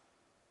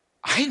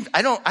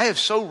have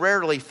so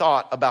rarely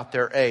thought about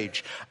their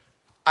age.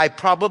 I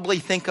probably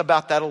think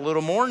about that a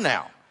little more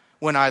now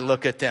when I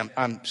look at them.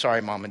 I'm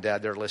sorry, Mom and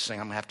Dad, they're listening.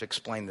 I'm going to have to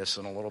explain this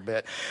in a little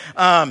bit.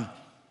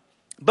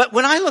 But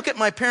when I look at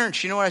my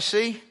parents, you know what I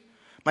see?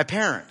 My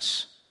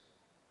parents.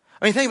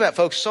 I mean, think about it,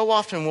 folks. So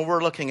often when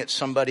we're looking at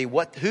somebody,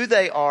 who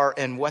they are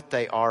and what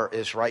they are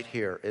is right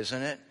here,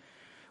 isn't it?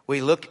 We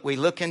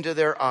look into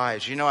their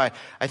eyes. I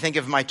think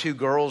of my two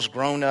girls,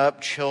 grown up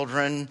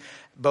children,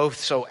 both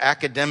so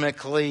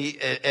academically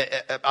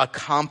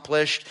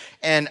accomplished.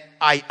 And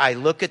I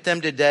look at them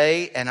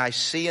today and I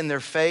see in their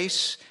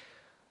face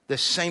the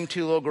same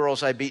two little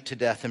girls I beat to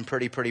death in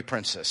Pretty Pretty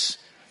Princess.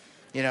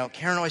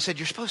 Karen always said,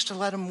 you're supposed to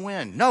let them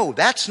win. No,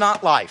 that's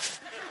not life.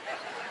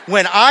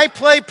 When I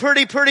play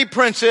Pretty Pretty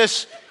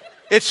Princess,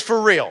 it's for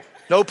real.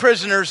 No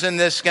prisoners in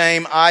this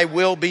game. I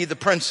will be the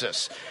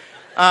princess.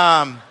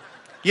 I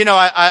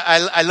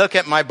look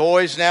at my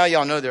boys now.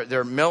 Y'all know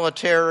they're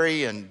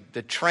military and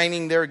the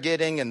training they're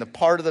getting and the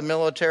part of the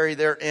military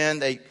they're in.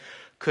 They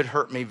could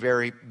hurt me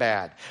very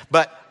bad.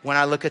 But when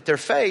I look at their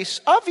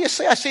face,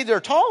 obviously I see they're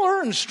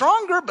taller and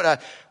stronger.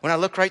 But when I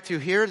look right through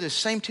here, the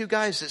same two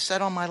guys that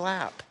sat on my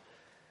lap.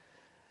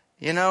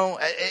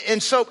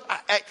 And so,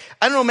 I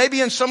don't know, maybe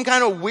in some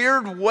kind of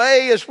weird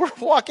way as we're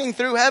walking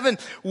through heaven,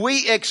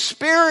 we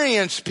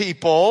experience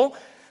people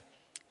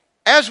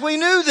as we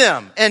knew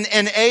them.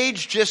 And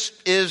age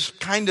just is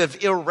kind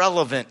of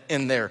irrelevant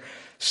in there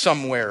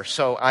somewhere.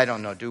 So I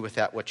don't know, do with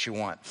that what you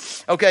want.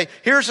 Okay,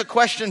 here's a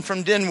question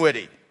from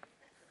Dinwiddie.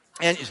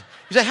 And you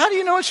say, how do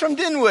you know it's from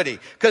Dinwiddie?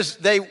 Because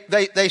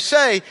they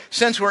say,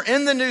 since we're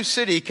in the new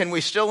city, can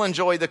we still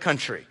enjoy the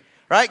country?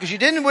 Right? Because you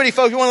Dinwiddie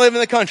folks, you want to live in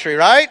the country,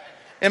 right?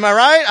 Am I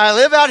right? I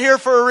live out here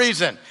for a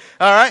reason.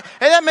 All right?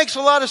 Hey, that makes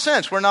a lot of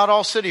sense. We're not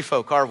all city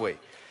folk, are we?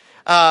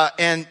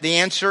 And the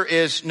answer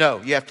is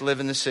no. You have to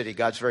live in the city.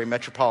 God's very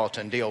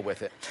metropolitan. Deal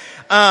with it.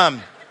 By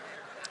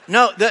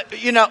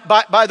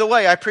the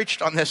way, I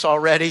preached on this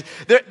already.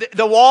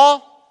 The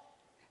wall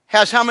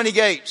has how many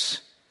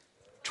gates?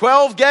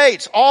 12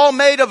 gates, all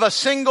made of a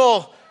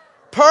single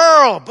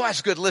pearl. Boy,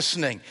 that's good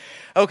listening.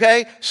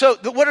 Okay, so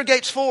what are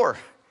gates for?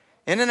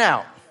 In and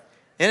out.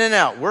 In and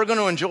out. We're going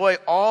to enjoy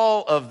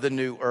all of the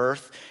new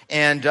earth.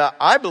 And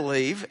I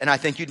believe, and I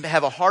think you'd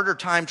have a harder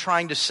time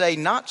trying to say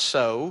not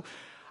so,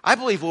 I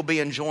believe we'll be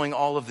enjoying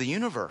all of the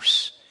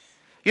universe.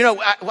 Do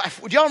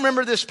y'all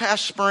remember this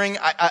past spring,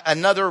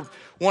 another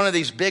one of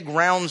these big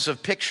rounds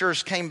of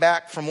pictures came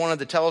back from one of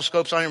the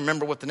telescopes. I don't even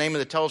remember what the name of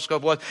the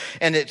telescope was.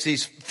 And it's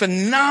these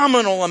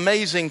phenomenal,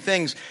 amazing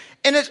things.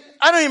 And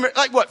I don't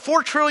even,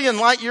 4 trillion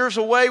light years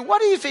away?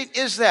 What do you think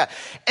is that?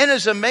 And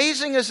as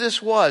amazing as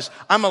this was,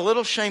 I'm a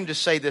little ashamed to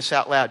say this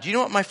out loud. Do you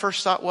know what my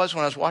first thought was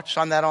when I was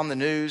watching that on the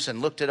news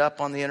and looked it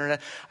up on the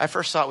internet? My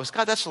first thought was,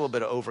 God, that's a little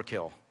bit of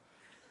overkill.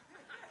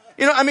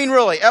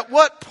 Really, at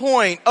what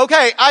point?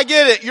 Okay, I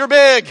get it. You're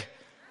big.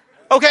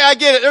 Okay, I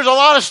get it. There's a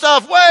lot of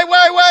stuff way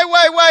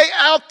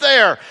out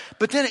there.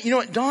 But then,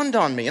 it dawned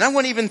on me, and I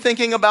wasn't even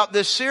thinking about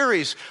this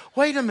series.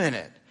 Wait a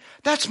minute.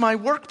 That's my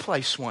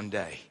workplace one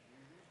day.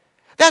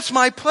 That's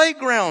my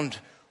playground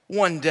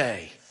one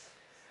day.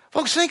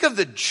 Folks, think of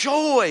the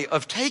joy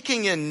of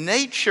taking in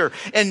nature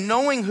and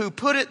knowing who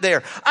put it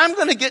there. I'm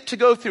going to get to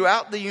go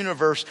throughout the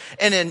universe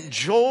and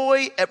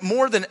enjoy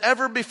more than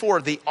ever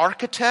before the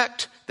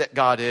architect that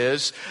God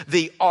is,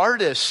 the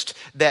artist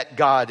that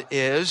God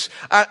is.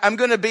 I'm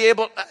going to be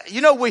able,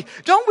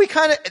 we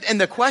kind of,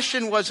 and the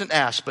question wasn't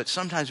asked, but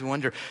sometimes we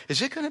wonder,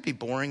 is it going to be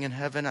boring in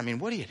heaven?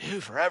 What do you do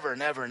forever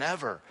and ever and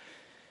ever?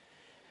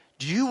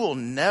 You will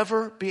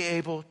never be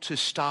able to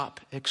stop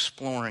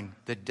exploring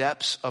the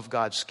depths of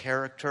God's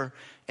character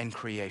and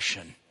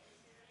creation.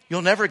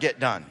 You'll never get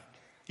done.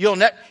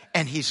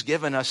 And He's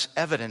given us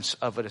evidence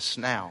of it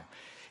now.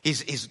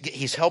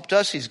 He's helped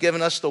us. He's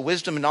given us the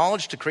wisdom and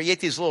knowledge to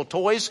create these little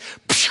toys.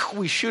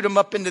 We shoot them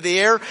up into the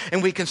air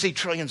and we can see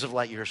trillions of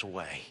light years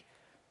away.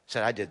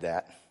 Said, I did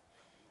that.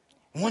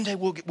 One day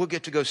we'll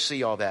get to go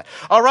see all that.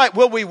 All right.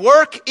 Will we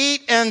work,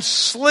 eat, and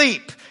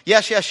sleep?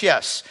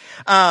 Yes.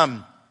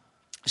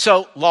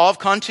 So, law of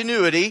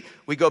continuity,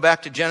 we go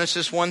back to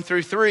Genesis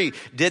 1-3.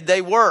 Did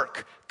they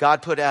work?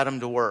 God put Adam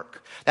to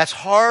work. That's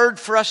hard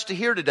for us to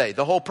hear today.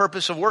 The whole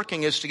purpose of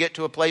working is to get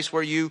to a place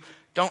where you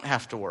don't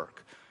have to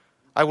work.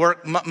 I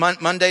work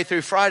Monday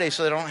through Friday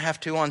so that I don't have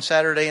to on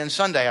Saturday and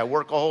Sunday. I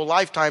work a whole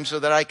lifetime so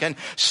that I can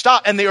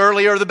stop. And the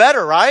earlier the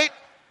better, right?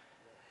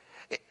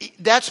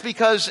 That's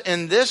because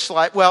in this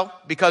life,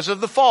 because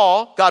of the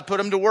fall, God put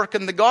him to work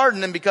in the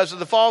garden. And because of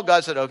the fall,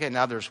 God said, okay,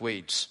 now there's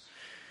weeds.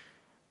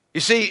 You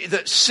see,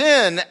 the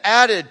sin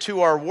added to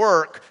our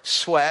work,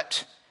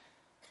 sweat,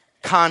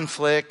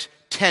 conflict,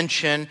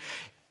 tension.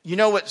 You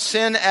know what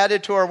sin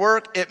added to our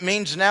work? It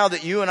means now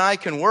that you and I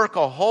can work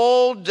a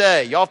whole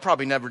day. Y'all have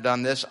probably never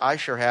done this. I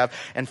sure have.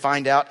 And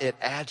find out it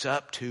adds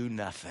up to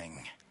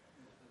nothing.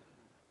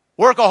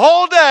 Work a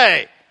whole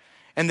day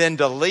and then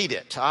delete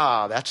it.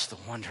 That's the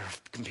wonder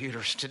of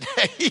computers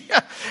today.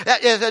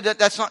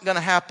 That's not going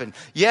to happen.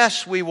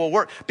 Yes, we will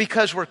work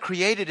because we're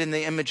created in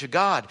the image of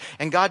God.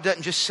 And God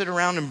doesn't just sit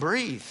around and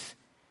breathe.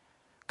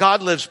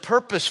 God lives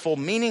purposeful,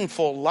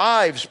 meaningful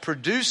lives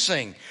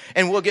producing,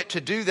 and we'll get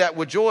to do that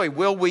with joy.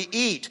 Will we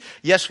eat?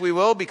 Yes, we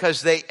will,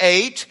 because they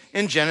ate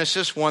in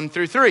Genesis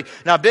 1-3.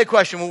 Now, big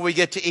question, will we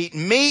get to eat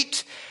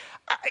meat?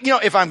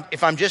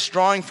 If I'm just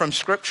drawing from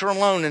Scripture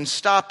alone and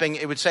stopping,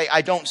 it would say,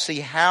 I don't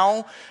see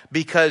how,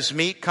 because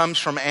meat comes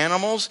from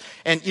animals.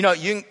 And,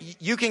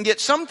 you can get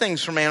some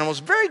things from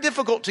animals. Very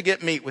difficult to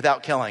get meat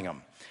without killing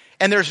them.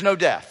 And there's no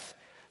death.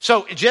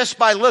 So just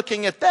by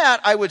looking at that,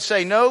 I would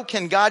say, no,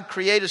 can God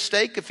create a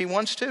steak if He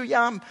wants to?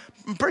 Yeah, I'm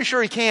pretty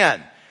sure He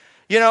can.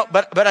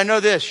 But I know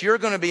this, you're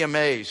going to be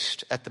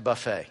amazed at the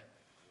buffet.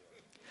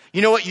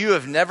 You know what you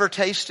have never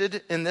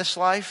tasted in this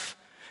life?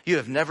 You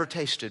have never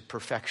tasted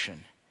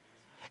perfection.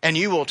 And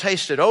you will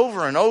taste it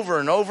over and over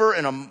and over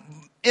in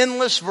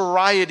endless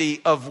variety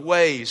of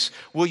ways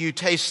will you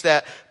taste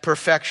that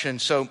perfection.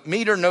 So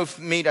meat or no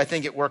meat, I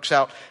think it works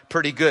out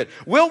pretty good.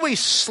 Will we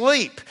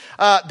sleep?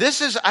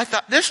 This is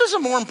a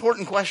more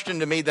important question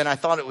to me than I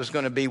thought it was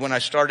going to be when I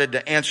started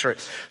to answer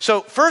it.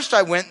 So first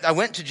I went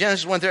to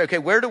Genesis 1:3. Okay,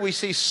 where do we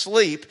see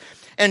sleep?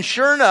 And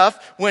sure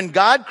enough, when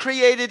God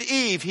created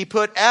Eve, he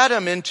put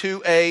Adam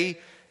into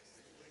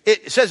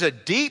it says a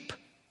deep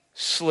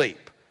sleep.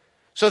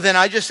 So then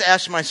I just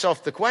asked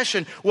myself the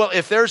question, well,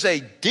 if there's a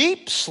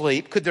deep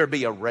sleep, could there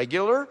be a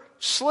regular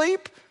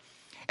sleep?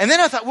 And then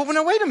I thought, well,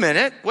 no, wait a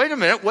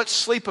minute. What's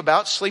sleep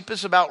about? Sleep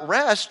is about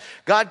rest.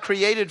 God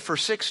created for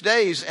 6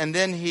 days and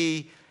then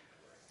he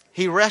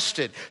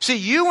rested. See,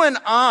 you and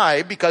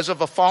I, because of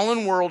a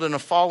fallen world and a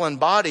fallen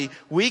body,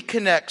 we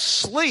connect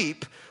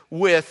sleep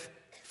with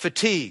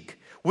fatigue.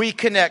 We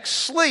connect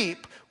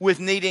sleep with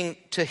needing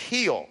to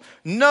heal.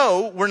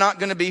 No, we're not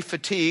going to be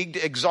fatigued,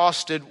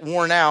 exhausted,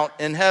 worn out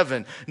in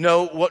heaven.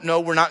 No,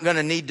 we're not going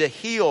to need to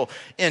heal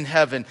in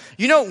heaven.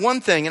 You know, one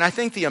thing, and I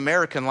think the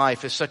American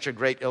life is such a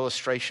great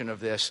illustration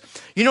of this.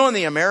 You know, in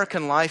the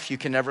American life, you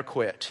can never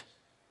quit.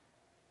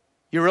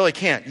 You really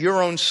can't.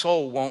 Your own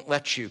soul won't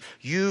let you.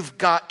 You've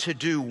got to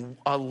do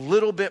a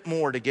little bit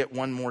more to get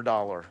one more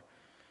dollar.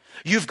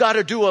 You've got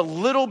to do a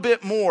little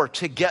bit more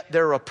to get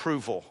their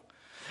approval.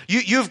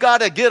 You've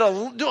got to do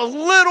a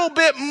little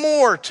bit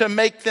more to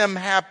make them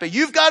happy.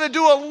 You've got to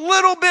do a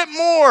little bit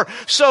more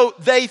so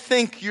they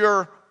think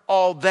you're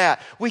all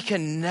that. We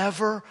can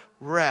never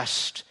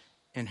rest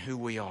in who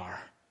we are.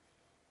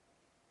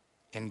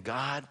 In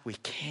God, we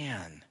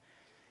can.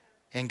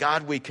 In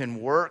God, we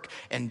can work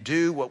and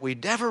do what we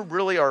never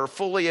really are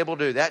fully able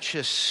to do. That's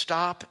just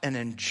stop and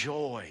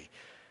enjoy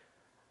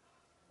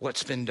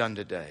what's been done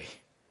today.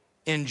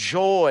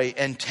 Enjoy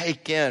and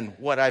take in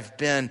what I've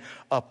been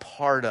a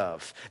part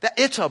of.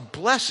 It's a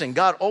blessing.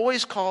 God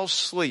always calls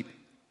sleep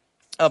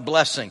a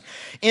blessing.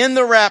 In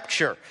the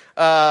rapture,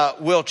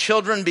 will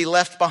children be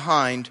left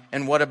behind?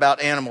 And what about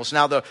animals?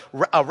 Now,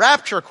 a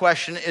rapture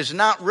question is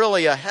not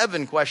really a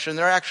heaven question.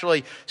 They're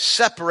actually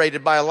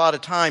separated by a lot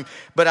of time.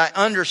 But I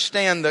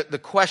understand the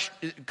question,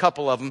 a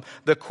couple of them,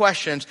 the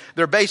questions.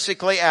 They're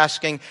basically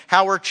asking,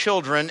 how are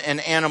children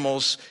and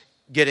animals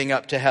getting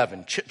up to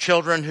heaven?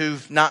 Children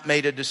who've not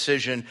made a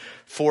decision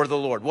for the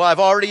Lord. Well, I've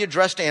already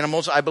addressed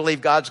animals. I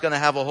believe God's going to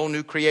have a whole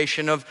new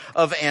creation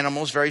of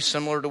animals, very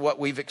similar to what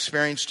we've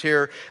experienced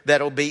here,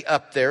 that'll be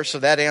up there. So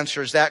that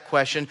answers that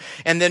question.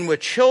 And then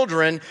with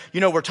children, you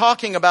know, we're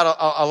talking about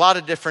a lot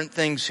of different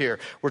things here.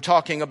 We're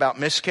talking about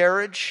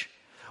miscarriage.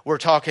 We're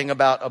talking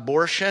about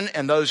abortion,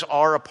 and those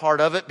are a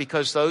part of it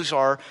because those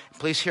are,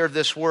 please hear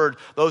this word,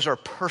 those are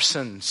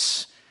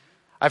persons.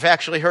 I've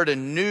actually heard a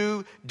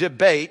new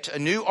debate, a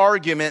new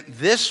argument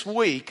this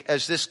week,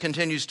 as this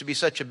continues to be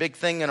such a big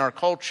thing in our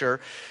culture.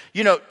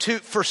 You know,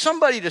 for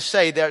somebody to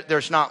say that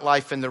there's not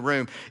life in the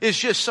room is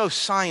just so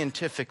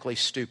scientifically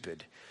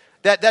stupid.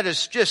 That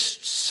is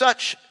just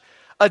such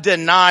a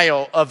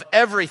denial of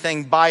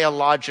everything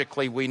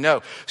biologically we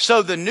know.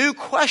 So the new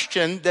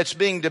question that's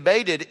being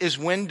debated is,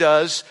 when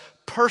does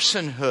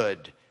personhood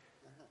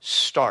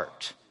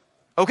start?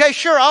 Okay,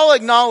 sure, I'll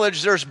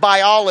acknowledge there's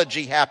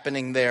biology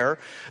happening there.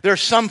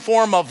 There's some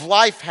form of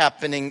life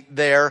happening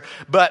there,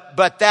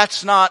 but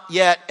that's not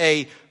yet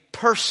a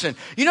person.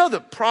 You know,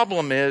 the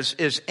problem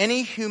is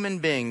any human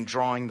being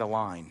drawing the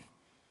line.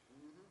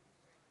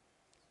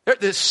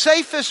 The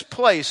safest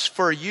place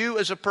for you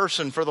as a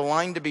person for the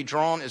line to be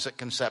drawn is at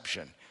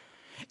conception.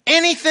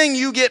 Anything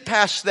you get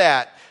past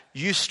that,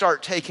 you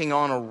start taking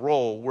on a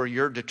role where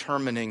you're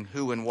determining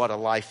who and what a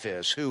life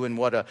is, who and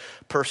what a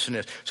person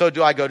is. So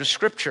do I go to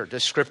Scripture?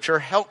 Does Scripture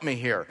help me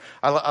here?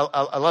 I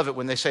love it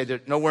when they say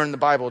that nowhere in the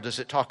Bible does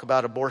it talk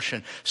about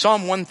abortion.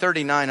 Psalm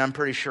 139, I'm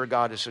pretty sure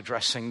God is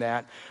addressing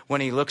that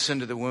when he looks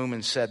into the womb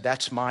and said,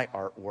 that's my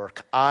artwork.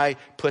 I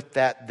put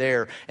that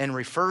there, and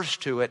refers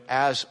to it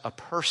as a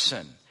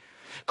person.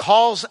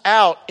 Calls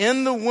out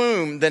in the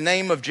womb the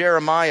name of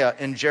Jeremiah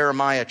in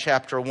Jeremiah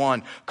chapter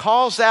 1.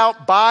 Calls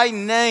out by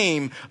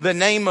name the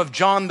name of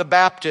John the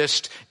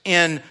Baptist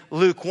in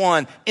Luke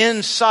 1.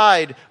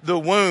 Inside the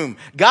womb.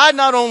 God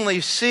not only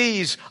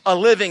sees a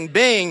living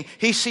being,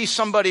 he sees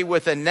somebody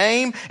with a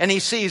name, and he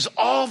sees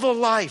all the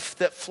life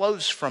that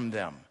flows from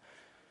them.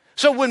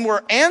 So when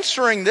we're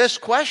answering this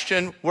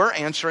question, we're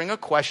answering a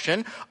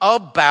question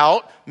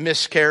about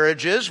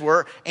miscarriages.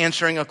 We're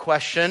answering a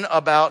question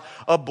about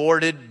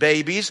aborted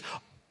babies.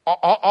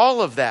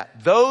 All of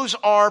that. Those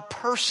are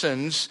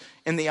persons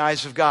in the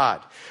eyes of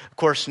God. Of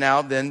course,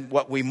 now then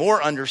what we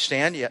more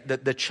understand,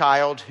 the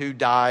child who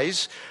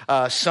dies.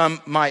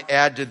 Some might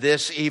add to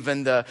this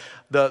even the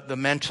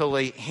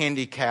mentally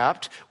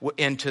handicapped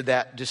into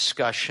that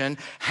discussion.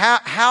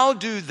 How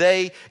do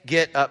they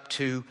get up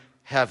to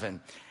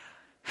heaven?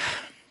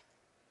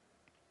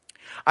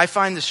 I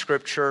find the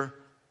Scripture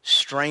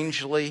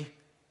strangely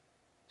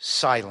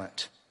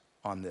silent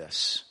on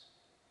this.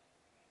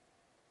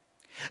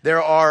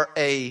 There are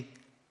a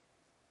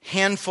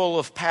handful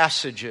of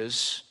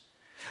passages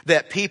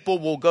that people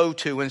will go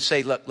to and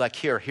say, look, like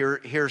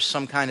here's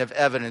some kind of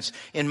evidence.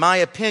 In my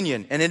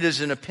opinion, and it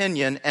is an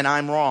opinion and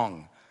I'm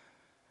wrong.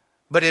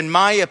 But in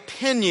my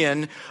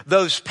opinion,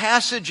 those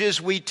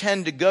passages we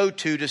tend to go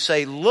to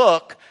say,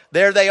 look,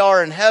 there they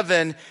are in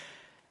heaven.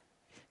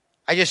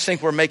 I just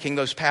think we're making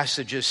those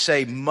passages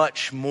say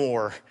much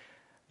more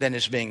than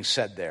is being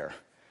said there.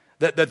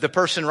 The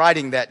person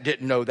writing that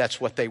didn't know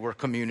that's what they were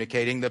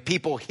communicating. The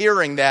people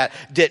hearing that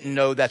didn't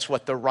know that's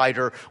what the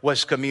writer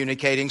was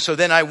communicating. So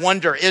then I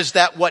wonder, is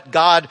that what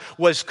God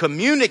was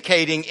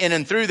communicating in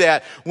and through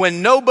that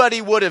when nobody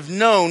would have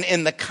known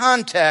in the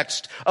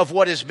context of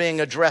what is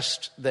being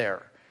addressed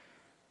there?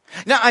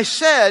 Now I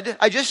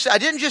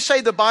didn't just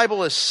say the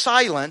Bible is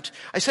silent.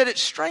 I said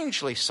it's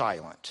strangely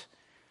silent.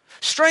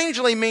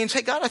 Strangely means,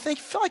 hey God,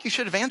 feel like you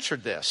should have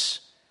answered this.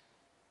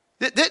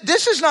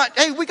 This is not,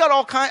 hey, we got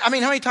all kinds, how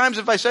many times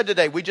have I said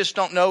today, we just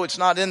don't know, it's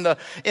not in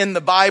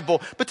the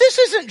Bible. But this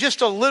isn't just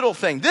a little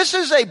thing. This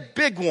is a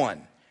big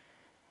one.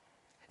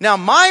 Now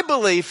my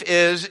belief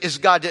is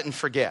God didn't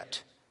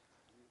forget.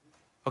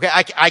 Okay,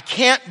 I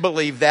can't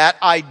believe that.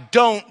 I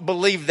don't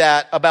believe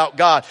that about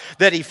God.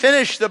 That He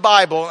finished the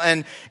Bible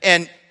and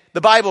the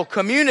Bible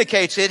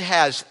communicates it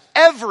has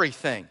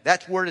everything.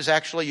 That word is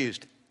actually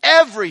used.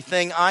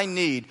 Everything I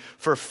need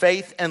for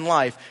faith and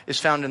life is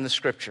found in the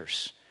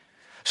Scriptures.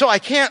 So I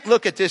can't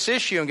look at this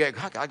issue and go,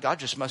 God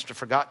just must have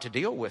forgot to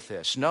deal with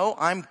this. No,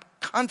 I'm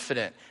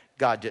confident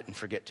God didn't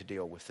forget to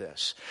deal with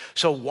this.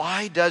 So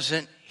why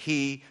doesn't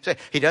He say?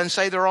 He doesn't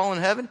say they're all in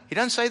heaven. He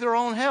doesn't say they're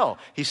all in hell.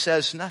 He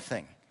says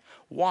nothing.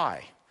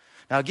 Why?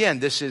 Now again,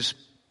 this is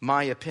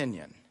my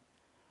opinion.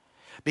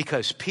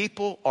 Because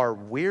people are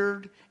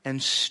weird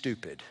and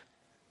stupid.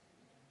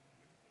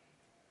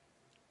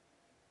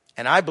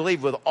 And I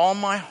believe with all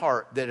my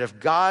heart that if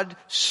God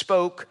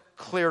spoke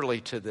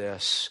clearly to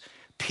this,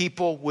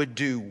 people would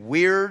do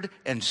weird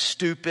and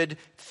stupid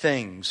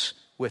things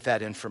with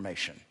that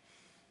information.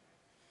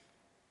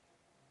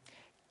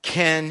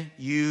 Can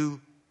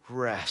you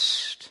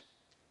rest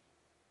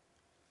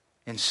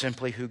in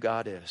simply who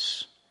God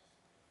is?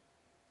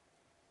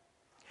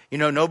 You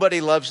know,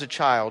 nobody loves a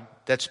child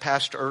that's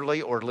passed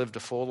early or lived a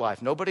full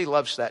life. Nobody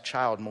loves that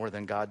child more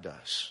than God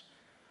does.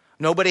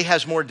 Nobody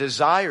has more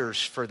desires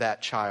for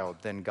that child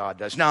than God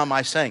does. Now, am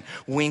I saying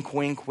wink,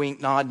 wink, wink,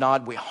 nod,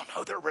 nod? We all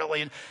know they're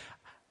really...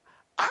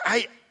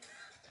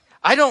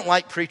 I don't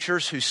like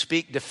preachers who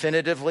speak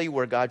definitively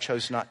where God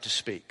chose not to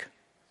speak.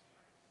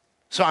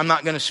 So I'm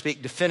not going to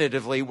speak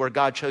definitively where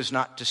God chose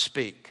not to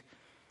speak.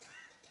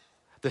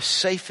 The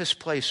safest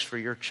place for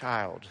your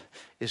child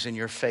is in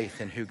your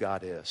faith in who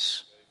God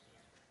is.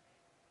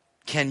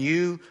 Can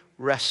you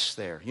rest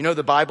there? You know,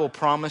 the Bible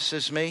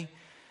promises me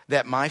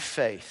that my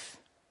faith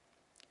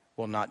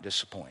will not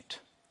disappoint.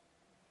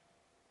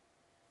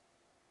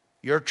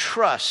 Your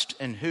trust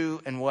in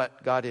who and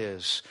what God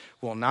is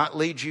will not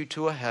lead you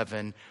to a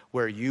heaven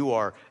where you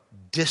are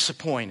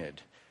disappointed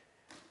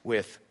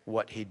with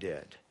what He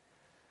did.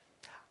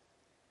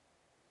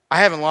 I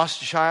haven't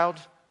lost a child,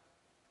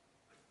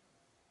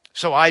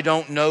 so I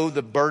don't know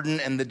the burden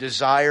and the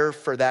desire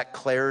for that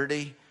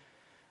clarity.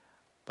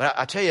 But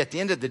I tell you, at the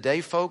end of the day,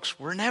 folks,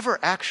 we're never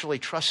actually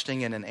trusting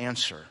in an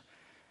answer.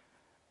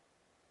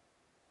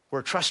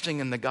 We're trusting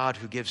in the God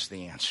who gives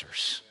the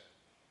answers.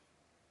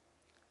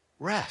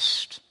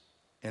 Rest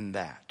in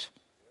that.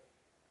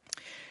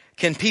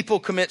 Can people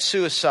commit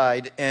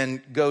suicide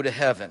and go to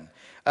heaven?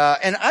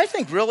 And I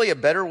think really a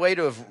better way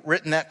to have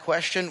written that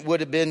question would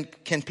have been,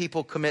 can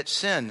people commit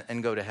sin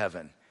and go to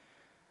heaven?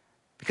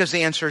 Because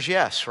the answer is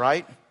yes,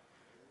 right?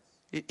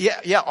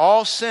 Yeah,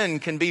 all sin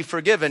can be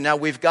forgiven. Now,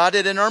 we've got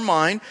it in our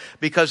mind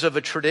because of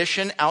a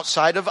tradition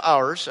outside of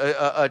ours,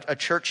 a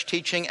church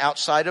teaching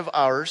outside of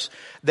ours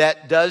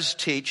that does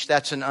teach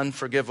that's an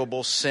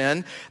unforgivable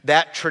sin.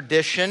 That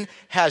tradition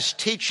has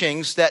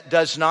teachings that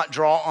does not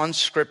draw on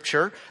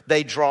Scripture.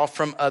 They draw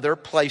from other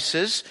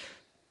places.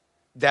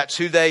 That's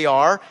who they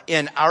are.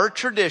 In our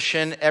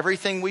tradition,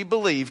 everything we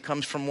believe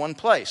comes from one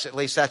place. At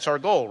least that's our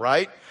goal,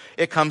 right?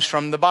 It comes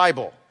from the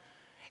Bible.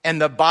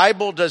 And the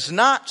Bible does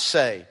not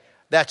say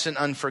that's an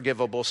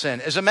unforgivable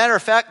sin. As a matter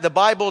of fact, the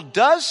Bible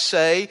does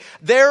say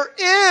there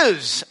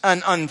is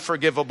an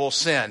unforgivable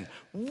sin.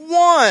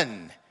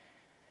 One.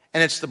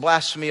 And it's the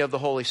blasphemy of the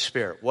Holy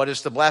Spirit. What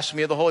is the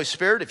blasphemy of the Holy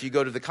Spirit? If you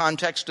go to the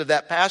context of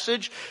that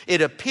passage,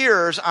 it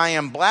appears I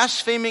am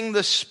blaspheming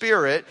the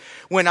Spirit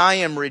when I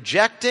am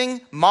rejecting,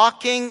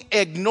 mocking,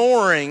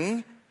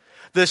 ignoring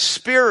the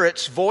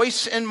Spirit's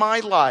voice in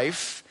my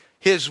life,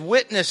 His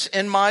witness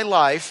in my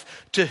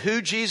life to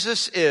who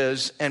Jesus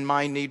is and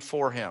my need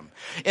for Him.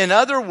 In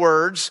other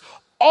words,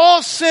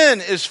 all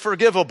sin is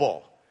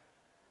forgivable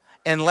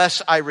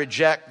unless I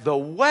reject the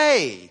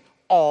way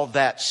all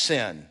that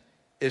sin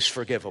is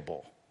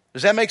forgivable.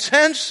 Does that make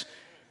sense?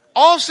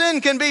 All sin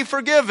can be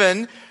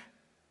forgiven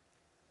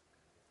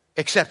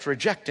except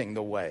rejecting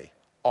the way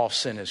all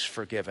sin is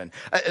forgiven.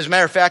 As a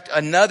matter of fact,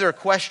 another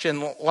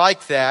question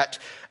like that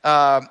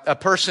A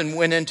person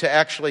went into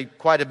actually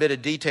quite a bit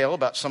of detail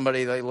about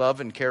somebody they love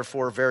and care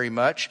for very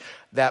much.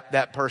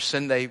 That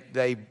person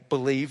they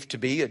believe to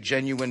be a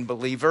genuine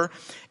believer.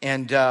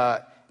 And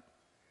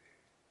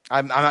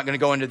I'm not going to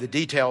go into the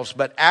details,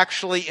 but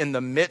actually in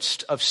the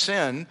midst of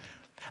sin,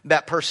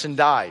 that person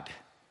died.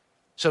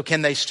 So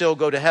can they still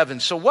go to heaven?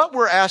 So what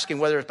we're asking,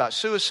 whether it's about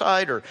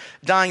suicide or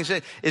dying,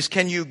 is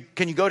can you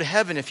go to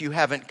heaven if you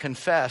haven't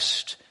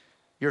confessed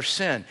your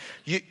sin?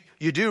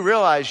 You do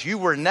realize you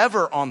were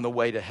never on the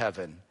way to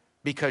heaven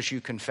because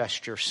you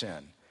confessed your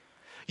sin.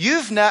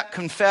 You've not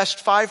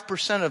confessed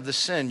 5% of the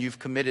sin you've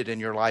committed in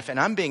your life. And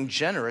I'm being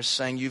generous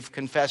saying you've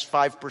confessed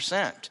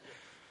 5%.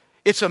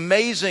 It's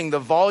amazing the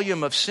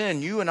volume of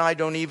sin. You and I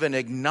don't even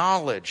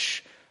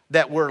acknowledge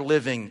that we're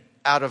living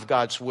out of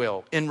God's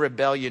will, in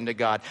rebellion to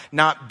God,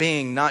 not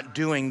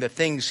doing the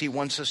things He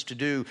wants us to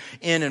do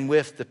in and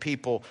with the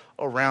people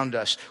around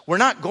us. We're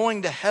not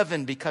going to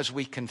heaven because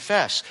we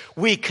confess.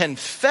 We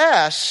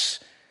confess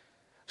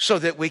so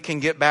that we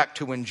can get back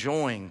to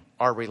enjoying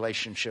our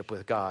relationship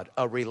with God,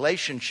 a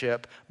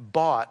relationship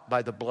bought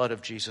by the blood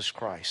of Jesus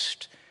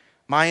Christ.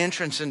 My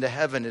entrance into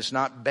heaven is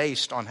not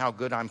based on how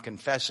good I'm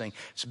confessing.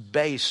 It's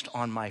based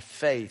on my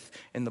faith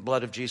in the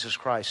blood of Jesus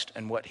Christ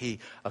and what He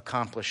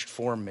accomplished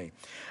for me.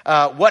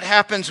 What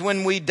happens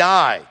when we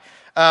die?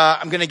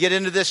 I'm going to get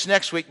into this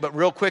next week, but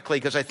real quickly,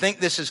 because I think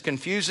this is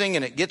confusing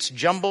and it gets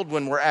jumbled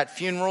when we're at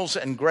funerals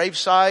and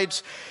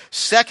gravesides.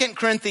 2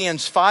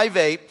 Corinthians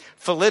 5:8,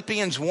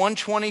 Philippians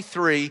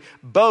 1:23,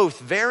 both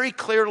very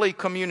clearly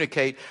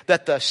communicate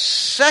that the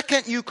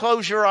second you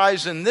close your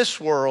eyes in this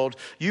world,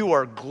 you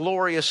are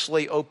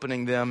gloriously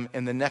opening them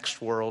in the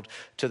next world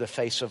to the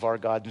face of our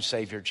God and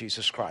Savior,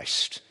 Jesus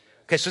Christ.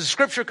 Okay, so the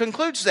scripture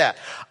concludes that.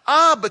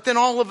 But then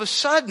all of a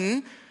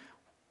sudden,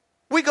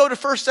 we go to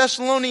 1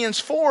 Thessalonians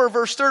 4,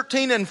 verse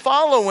 13 and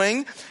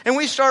following, and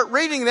we start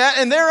reading that,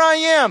 and there I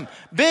am,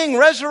 being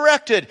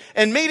resurrected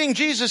and meeting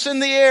Jesus in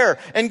the air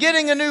and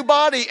getting a new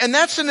body, and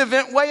that's an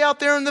event way out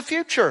there in the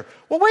future.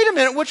 Well, wait a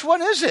minute, which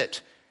one is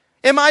it?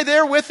 Am I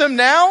there with Him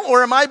now,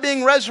 or am I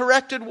being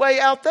resurrected way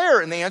out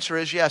there? And the answer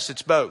is yes,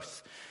 it's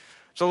both.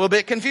 It's a little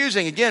bit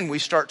confusing. Again, we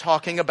start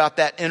talking about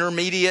that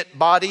intermediate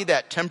body,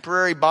 that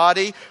temporary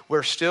body.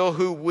 We're still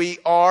who we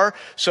are.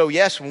 So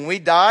yes, when we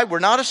die, we're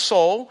not a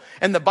soul.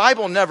 And the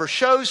Bible never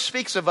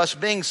speaks of us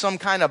being some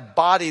kind of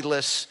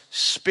bodiless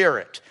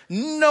spirit.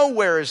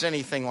 Nowhere is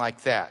anything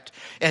like that.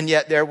 And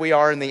yet there we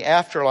are in the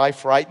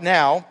afterlife right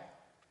now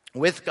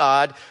with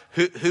God,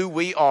 who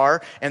we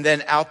are. And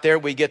then out there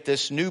we get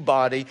this new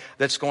body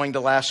that's going to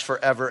last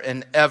forever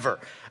and ever.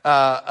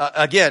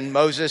 Again,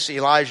 Moses,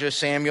 Elijah,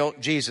 Samuel,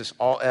 Jesus,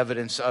 all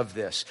evidence of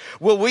this.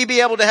 Will we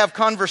be able to have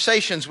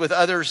conversations with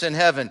others in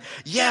heaven?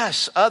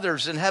 Yes,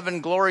 others in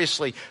heaven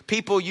gloriously.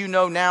 People you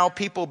know now,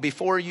 people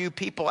before you,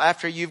 people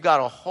after you. You've got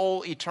a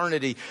whole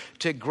eternity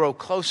to grow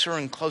closer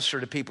and closer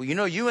to people. You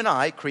know, you and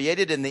I,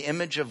 created in the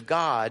image of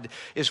God,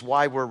 is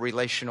why we're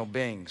relational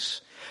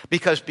beings.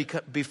 Because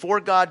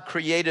before God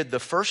created the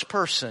first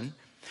person,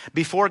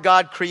 before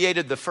God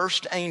created the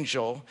first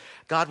angel,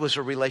 God was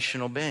a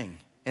relational being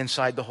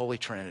inside the Holy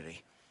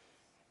Trinity.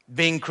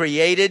 Being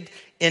created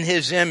in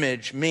His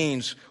image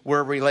means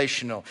we're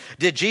relational.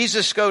 Did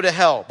Jesus go to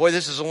hell? Boy,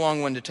 this is a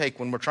long one to take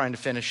when we're trying to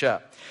finish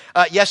up.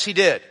 Yes, He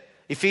did.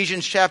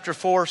 Ephesians chapter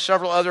 4,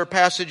 several other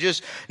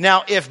passages.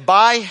 Now, if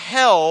by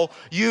hell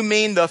you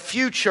mean the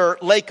future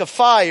lake of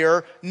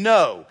fire,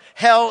 no.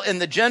 Hell in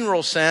the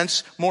general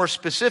sense, more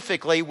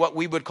specifically what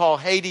we would call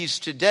Hades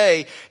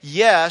today,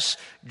 yes,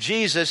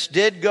 Jesus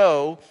did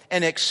go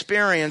and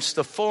experience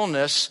the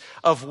fullness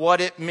of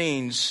what it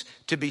means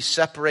to be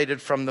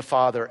separated from the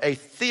Father. A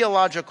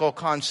theological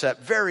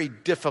concept, very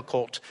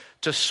difficult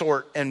to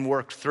sort and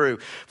work through.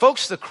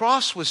 Folks, the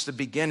cross was the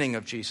beginning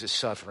of Jesus'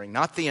 suffering,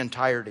 not the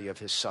entirety of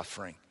His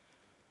suffering.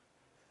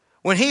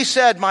 When He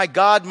said, my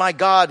God,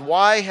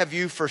 why have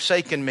you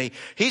forsaken me?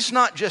 He's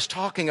not just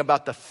talking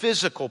about the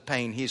physical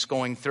pain He's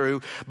going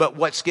through, but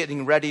what's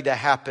getting ready to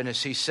happen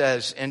as He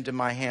says, into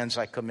my hands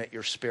I commit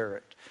your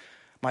spirit.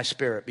 My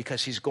spirit,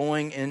 because He's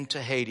going into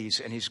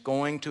Hades and He's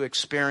going to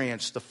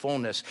experience the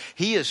fullness.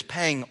 He is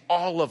paying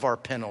all of our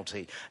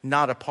penalty,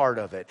 not a part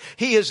of it.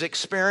 He is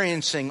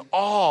experiencing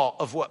all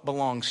of what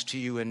belongs to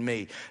you and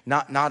me,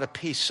 not a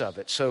piece of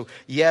it. So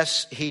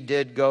yes, He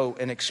did go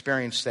and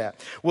experience that.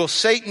 Will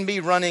Satan be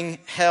running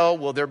hell?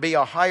 Will there be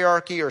a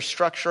hierarchy or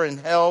structure in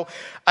hell?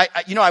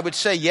 I would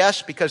say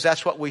yes, because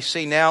that's what we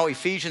see now.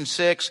 Ephesians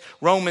 6,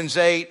 Romans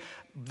 8,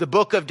 the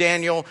book of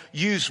Daniel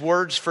use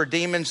words for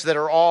demons that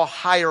are all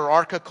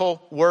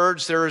hierarchical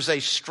words. There is a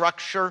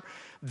structure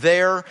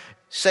there.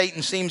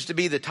 Satan seems to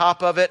be the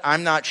top of it.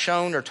 I'm not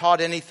shown or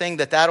taught anything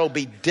that'll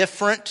be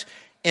different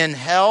in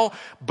hell.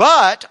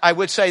 But I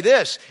would say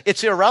this,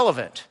 it's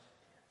irrelevant.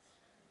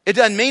 It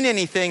doesn't mean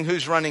anything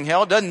who's running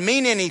hell. It doesn't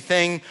mean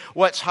anything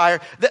what's higher.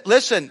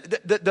 Listen,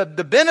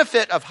 the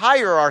benefit of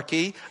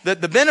hierarchy, the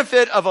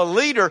benefit of a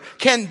leader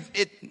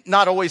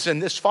not always in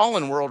this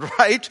fallen world,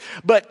 right?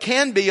 But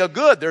can be a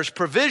good. There's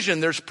provision,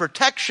 there's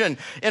protection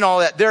in all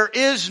that. There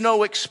is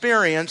no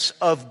experience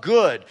of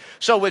good.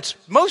 So it's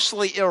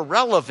mostly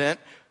irrelevant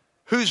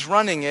who's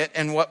running it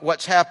and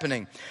what's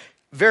happening.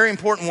 Very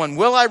important one.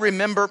 Will I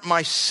remember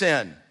my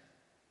sin?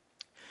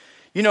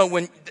 You know,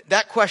 when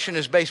that question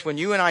is based, when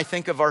you and I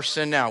think of our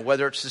sin now,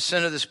 whether it's the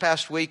sin of this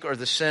past week or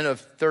the sin of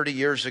 30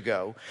 years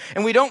ago,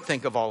 and we don't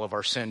think of all of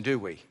our sin, do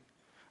we?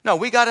 No,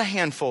 we got a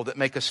handful that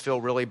make us feel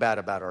really bad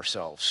about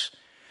ourselves.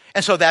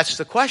 And so that's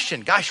the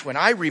question. Gosh, when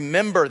I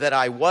remember that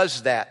I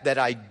was that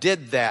I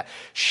did that,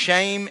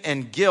 shame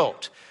and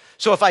guilt.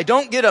 So if I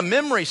don't get a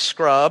memory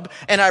scrub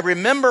and I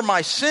remember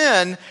my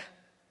sin,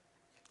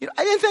 you know,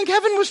 I didn't think I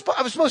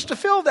was supposed to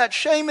feel that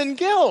shame and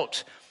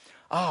guilt.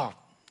 Oh,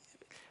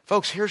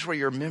 folks, here's where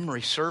your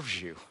memory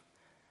serves you.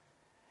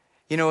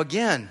 You know,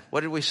 again,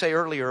 what did we say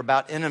earlier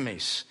about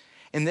enemies?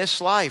 In this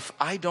life,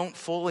 I don't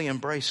fully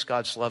embrace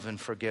God's love and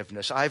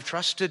forgiveness. I've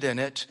trusted in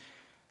it.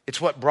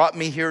 It's what brought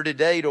me here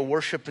today to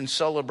worship and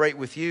celebrate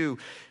with you.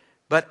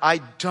 But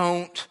I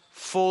don't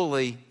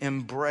fully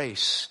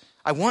embrace.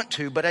 I want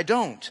to, but I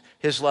don't.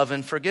 His love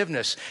and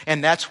forgiveness.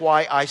 And that's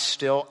why I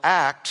still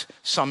act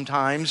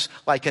sometimes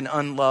like an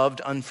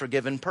unloved,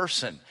 unforgiven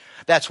person.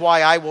 That's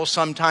why I will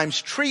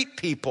sometimes treat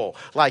people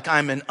like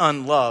I'm an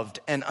unloved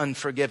and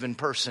unforgiven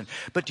person.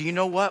 But do you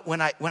know what?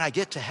 When I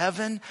get to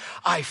heaven,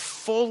 I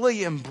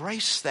fully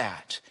embrace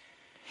that.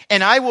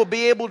 And I will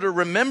be able to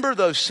remember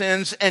those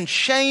sins, and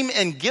shame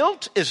and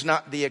guilt is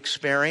not the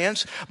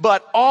experience,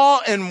 but awe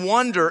and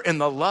wonder in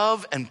the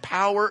love and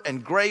power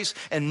and grace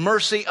and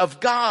mercy of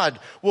God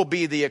will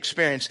be the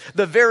experience.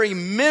 The very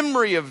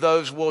memory of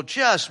those will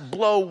just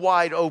blow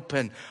wide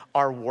open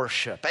our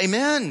worship.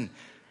 Amen.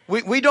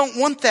 We don't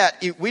want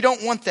that. We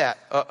don't want that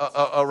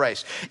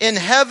erased. In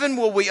heaven,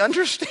 will we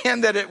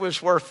understand that it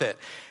was worth it?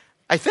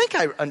 I think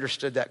I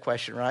understood that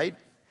question, right?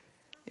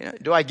 You know,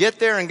 do I get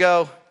there and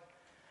go,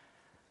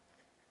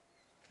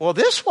 well,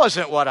 this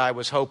wasn't what I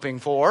was hoping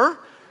for?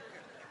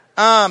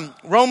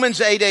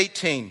 Romans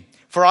 8:18.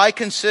 For I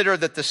consider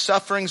that the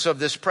sufferings of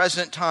this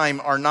present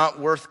time are not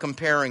worth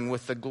comparing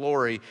with the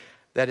glory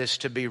that is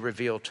to be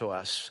revealed to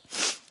us.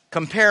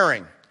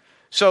 Comparing.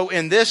 So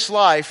in this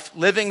life,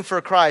 living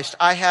for Christ,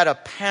 I had a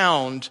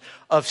pound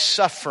of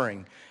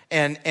suffering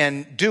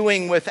and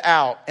doing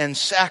without and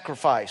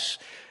sacrifice.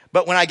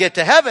 But when I get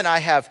to heaven, I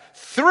have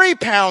 3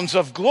 pounds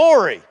of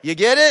glory. You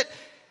get it?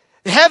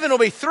 Heaven will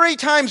be 3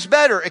 times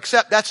better,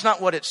 except that's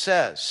not what it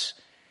says.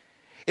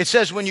 It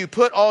says when you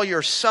put all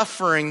your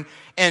suffering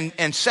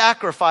and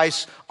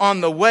sacrifice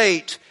on the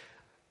weight,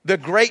 the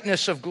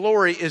greatness of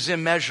glory is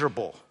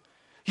immeasurable.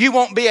 You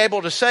won't be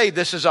able to say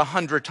this is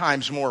 100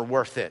 times more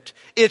worth it.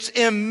 It's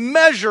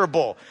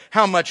immeasurable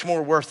how much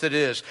more worth it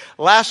is.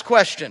 Last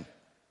question.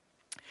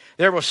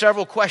 There were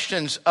several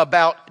questions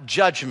about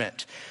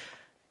judgment.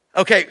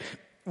 Okay,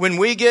 when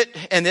we get,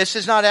 and this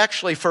is not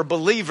actually for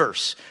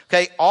believers,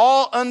 okay,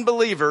 all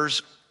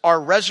unbelievers are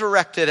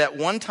resurrected at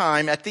one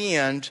time at the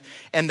end,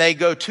 and they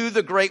go to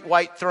the great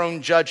white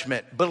throne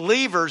judgment.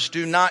 Believers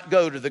do not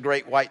go to the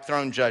great white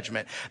throne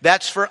judgment.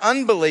 That's for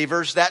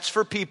unbelievers. That's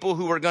for people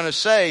who are going to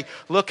say,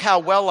 look how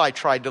well I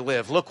tried to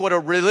live. Look what a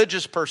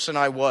religious person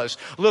I was.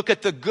 Look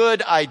at the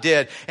good I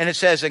did. And it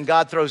says, and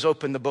God throws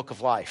open the book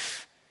of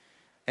life.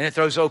 And it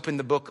throws open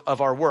the book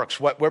of our works.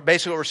 What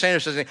we're saying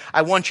is,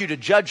 I want you to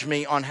judge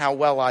me on how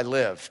well I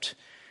lived.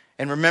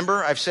 And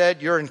remember, I've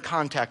said you're in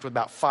contact with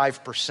about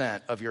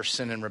 5% of your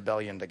sin and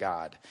rebellion to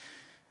God.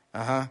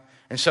 And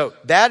so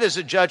that is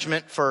a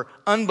judgment for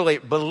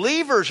unbelievers.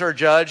 Believers are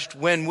judged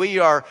when we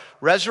are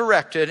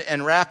resurrected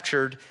and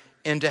raptured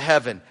into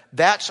heaven.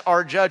 That's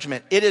our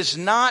judgment. It is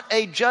not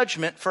a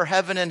judgment for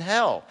heaven and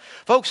hell.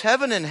 Folks,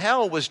 heaven and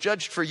hell was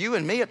judged for you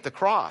and me at the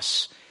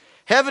cross.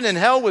 Heaven and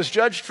hell was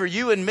judged for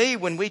you and me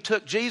when we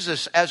took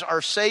Jesus as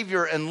our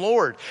Savior and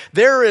Lord.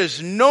 There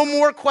is no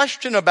more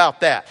question about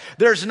that.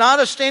 There's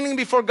not a standing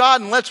before God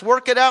and let's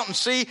work it out and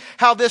see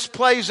how this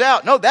plays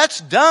out. No,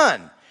 that's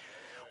done.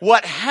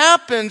 What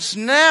happens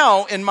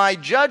now in my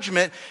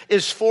judgment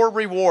is for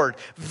reward.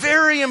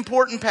 Very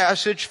important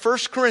passage, 1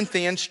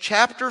 Corinthians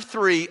chapter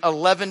 3,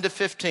 11 to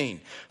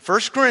 15. 1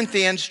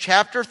 Corinthians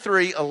chapter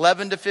 3,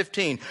 11 to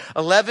 15.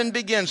 11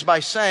 begins by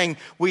saying,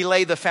 we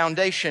lay the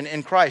foundation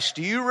in Christ.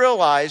 Do you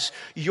realize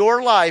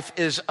your life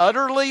is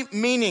utterly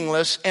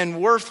meaningless and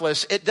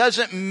worthless? It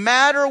doesn't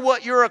matter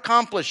what you're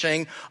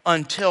accomplishing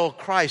until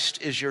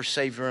Christ is your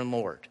Savior and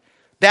Lord.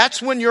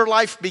 That's when your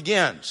life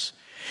begins.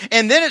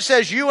 And then it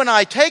says you and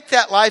I take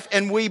that life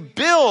and we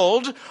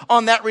build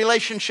on that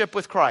relationship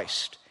with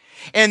Christ.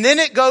 And then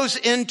it goes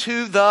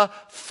into the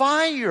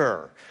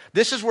fire.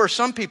 This is where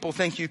some people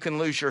think you can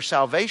lose your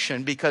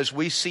salvation because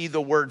we see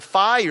the word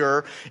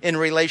fire in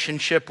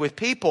relationship with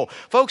people.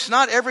 Folks,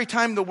 not every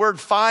time the word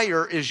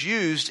fire is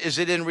used is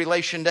it in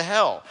relation to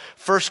hell.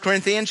 1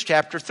 Corinthians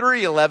chapter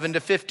 3, 11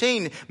 to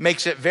 15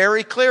 makes it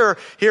very clear.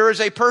 Here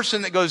is a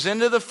person that goes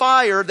into the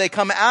fire, they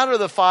come out of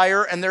the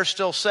fire, and they're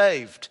still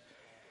saved.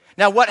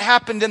 Now, what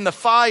happened in the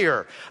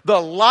fire? The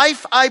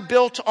life I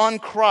built on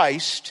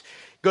Christ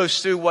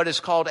goes through what is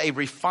called a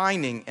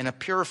refining and a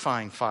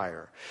purifying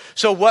fire.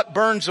 So what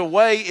burns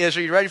away is,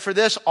 are you ready for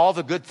this? All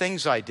the good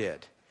things I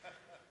did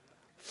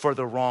for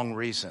the wrong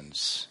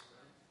reasons.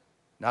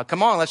 Now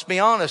come on, let's be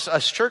honest.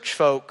 Us church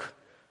folk,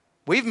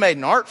 we've made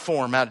an art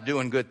form out of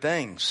doing good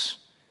things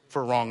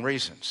for wrong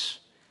reasons.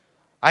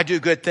 I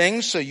do good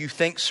things so you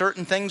think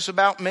certain things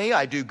about me.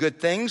 I do good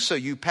things so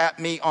you pat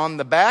me on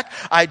the back.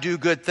 I do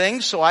good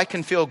things so I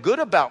can feel good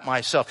about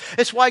myself.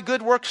 It's why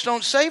good works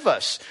don't save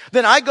us.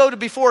 Then I go to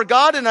before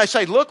God and I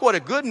say, look what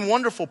a good and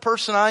wonderful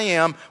person I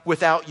am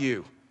without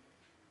you.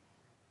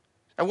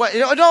 And what,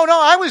 no,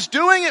 I was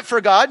doing it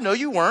for God. No,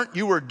 you weren't.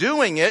 You were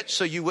doing it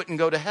so you wouldn't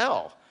go to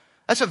hell.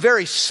 That's a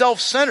very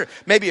self-centered,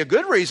 maybe a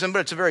good reason, but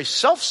it's a very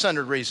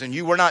self-centered reason.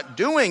 You were not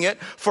doing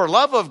it for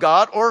love of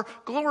God or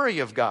glory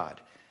of God.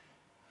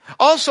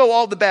 Also,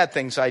 all the bad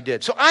things I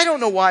did. So I don't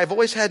know why. I've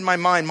always had in my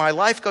mind, my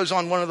life goes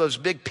on one of those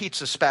big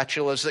pizza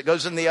spatulas that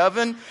goes in the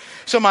oven.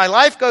 So my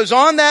life goes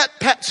on that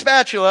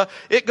spatula.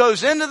 It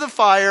goes into the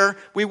fire.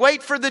 We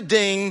wait for the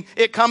ding.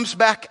 It comes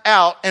back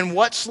out. And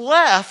what's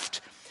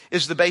left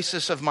is the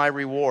basis of my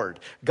reward.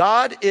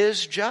 God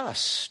is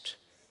just.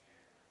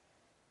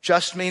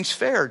 Just means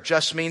fair.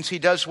 Just means he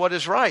does what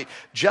is right.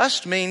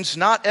 Just means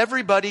not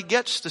everybody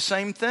gets the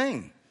same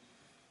thing.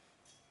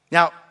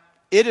 Now,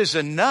 it is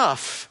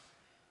enough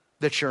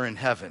that you're in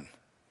heaven.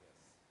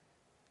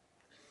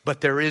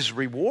 But there is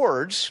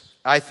rewards,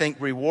 I think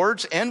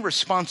rewards and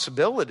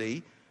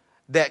responsibility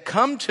that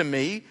come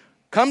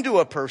to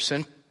a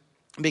person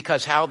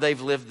because how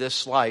they've lived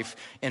this life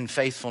in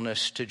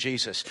faithfulness to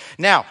Jesus.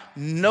 Now,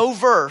 no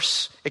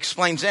verse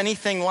explains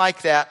anything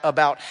like that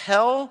about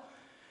hell,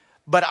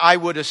 but I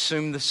would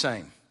assume the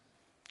same.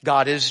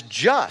 God is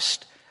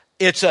just.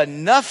 It's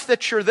enough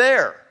that you're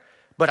there.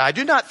 But I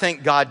do not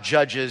think God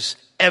judges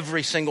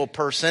every single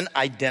person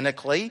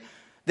identically,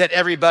 that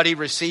everybody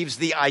receives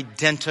the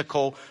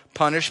identical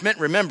punishment.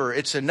 Remember,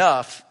 it's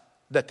enough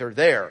that they're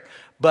there.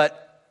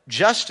 But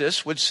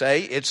justice would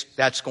say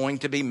that's going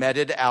to be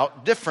meted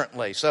out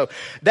differently. So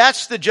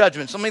that's the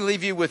judgments. Let me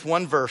leave you with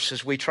one verse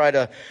as we try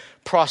to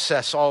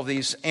process all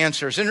these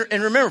answers. And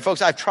remember,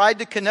 folks, I've tried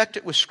to connect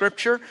it with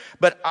Scripture,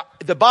 but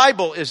the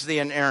Bible is the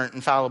inerrant,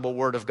 infallible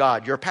Word of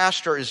God. Your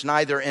pastor is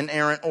neither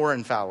inerrant or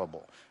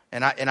infallible.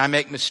 And I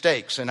make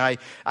mistakes and I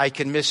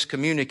can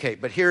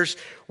miscommunicate. But here's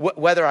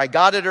whether I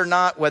got it or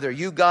not, whether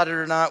you got it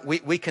or not,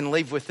 we can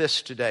leave with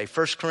this today.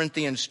 1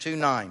 Corinthians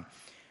 2:9.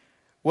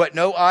 What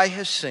no eye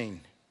has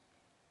seen,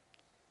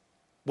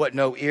 what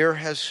no ear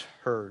has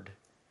heard,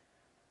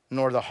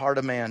 nor the heart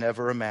of man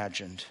ever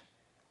imagined.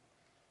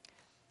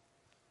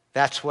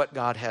 That's what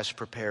God has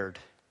prepared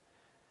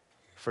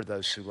for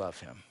those who love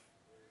him.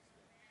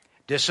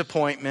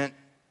 Disappointment,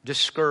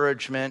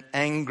 discouragement,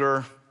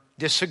 anger,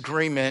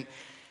 disagreement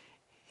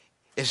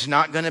is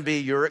not going to be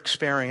your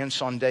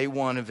experience on day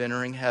one of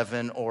entering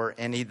heaven or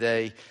any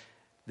day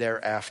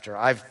thereafter.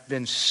 I've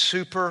been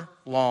super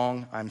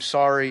long. I'm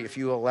sorry. If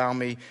you allow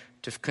me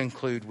to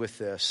conclude with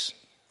this.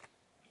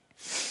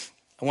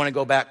 I want to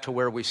go back to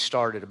where we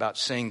started about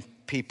seeing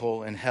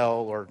people in hell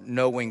or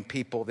knowing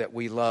people that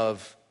we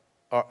love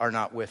are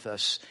not with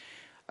us.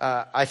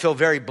 I feel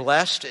very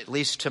blessed, at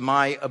least to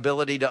my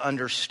ability to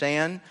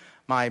understand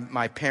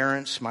my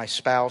parents, my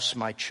spouse,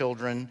 my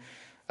children,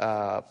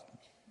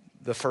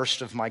 the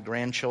first of my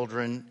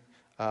grandchildren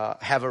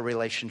have a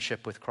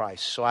relationship with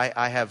Christ. So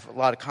I have a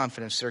lot of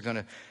confidence they're going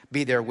to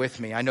be there with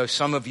me. I know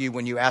some of you,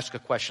 when you ask a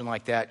question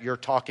like that, you're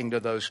talking to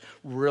those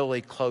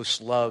really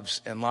close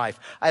loves in life.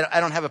 I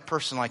don't have a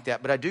person like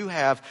that, but I do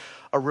have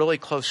a really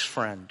close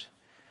friend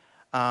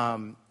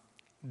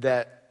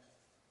that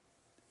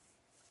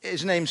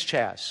his name's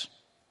Chaz.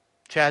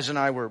 Chaz and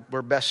I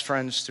were best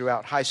friends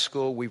throughout high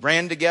school. We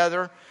ran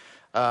together.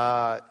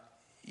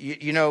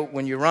 You know,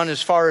 when you run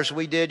as far as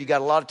we did, you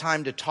got a lot of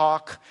time to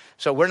talk.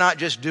 So we're not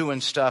just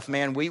doing stuff,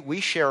 man. We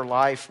share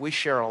life. We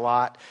share a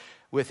lot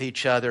with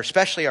each other,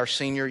 especially our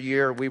senior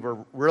year. We were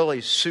really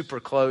super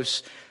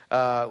close.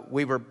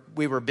 We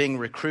were being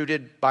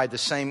recruited by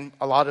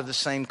a lot of the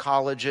same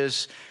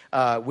colleges.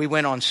 We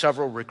went on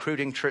several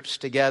recruiting trips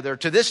together.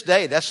 To this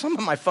day, that's some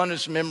of my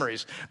funnest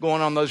memories,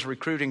 going on those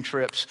recruiting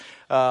trips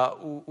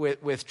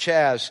with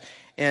Chaz.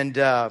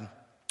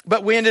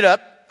 But we ended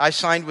up, I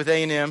signed with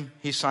A&M.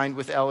 He signed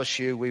with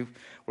LSU. We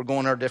were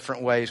going our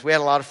different ways. We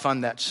had a lot of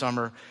fun that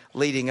summer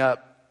leading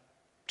up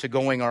to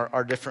going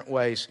our different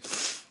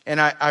ways. And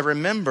I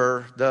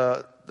remember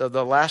the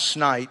last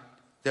night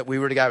that we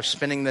were together, I was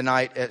spending the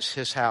night at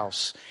his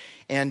house.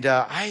 And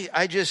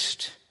I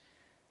just,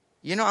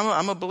 you know,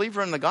 I'm a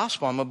believer in the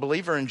gospel. I'm a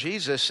believer in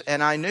Jesus.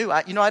 And I knew,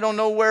 I don't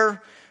know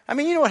where I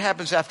mean, you know what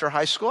happens after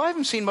high school? I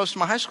haven't seen most of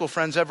my high school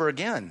friends ever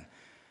again.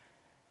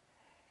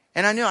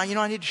 And I knew,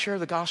 I need to share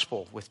the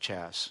gospel with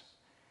Chaz.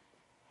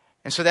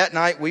 And so that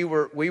night we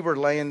were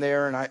laying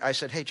there, and I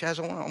said, hey,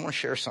 Chaz, I want to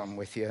share something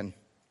with you. And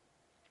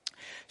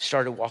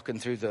started walking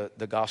through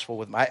the gospel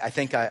with him. I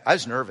think I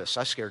was nervous.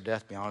 I was scared to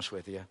death, to be honest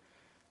with you.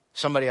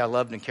 Somebody I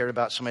loved and cared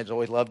about, somebody that's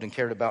always loved and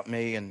cared about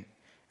me, and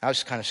I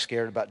was kind of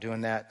scared about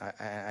doing that.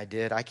 I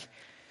did. I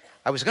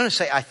was going to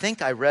say, I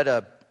think I read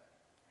a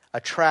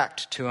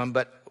tract to him,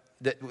 but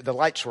the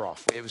lights were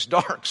off. It was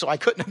dark, so I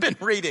couldn't have been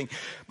reading.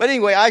 But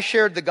anyway, I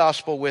shared the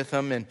gospel with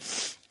him, and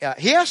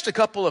he asked a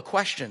couple of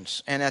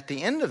questions. And at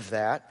the end of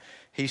that,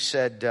 he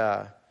said,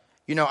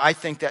 I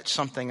think that's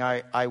something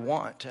I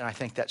want, and I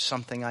think that's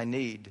something I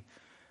need.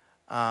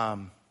 But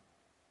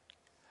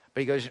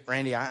he goes,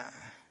 Randy, I'm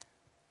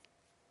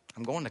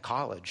going to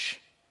college,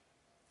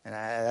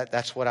 and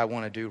that's what I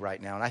want to do right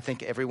now. And I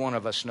think every one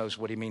of us knows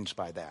what he means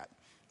by that.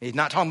 He's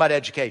not talking about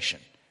education.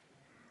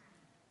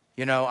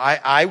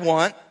 I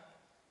want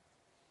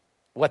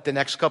what the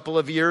next couple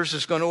of years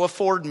is going to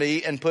afford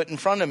me and put in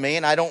front of me,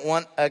 and I don't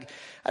want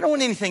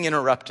anything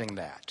interrupting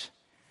that.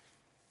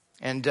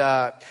 And,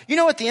 at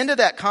the end of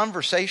that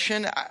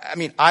conversation,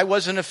 I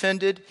wasn't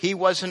offended. He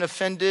wasn't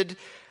offended.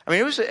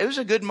 It was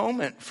a good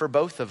moment for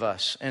both of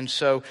us. And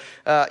so,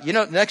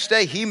 the next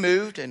day he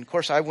moved, and of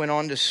course I went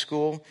on to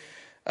school.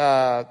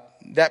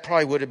 That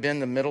probably would have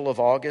been the middle of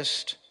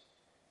August,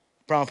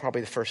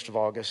 probably the 1st of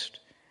August.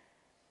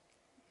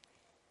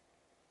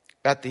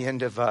 At the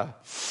end of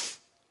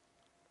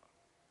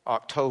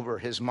October,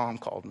 his mom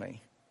called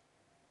me.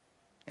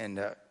 And,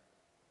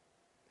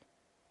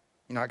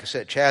 like I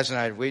said, Chaz and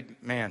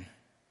I,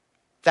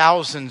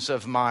 thousands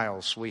of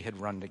miles we had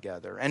run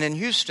together. And in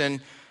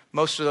Houston,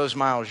 most of those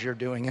miles you're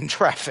doing in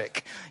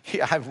traffic.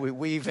 We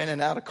weave in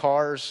and out of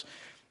cars.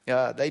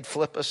 They'd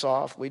flip us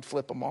off. We'd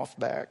flip them off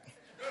back.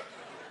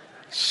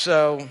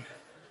 So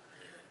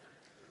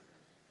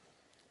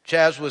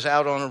Chaz was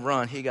out on a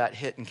run. He got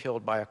hit and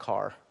killed by a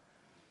car.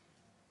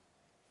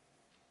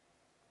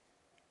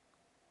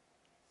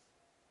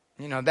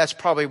 That's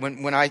probably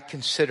when I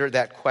consider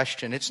that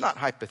question. It's not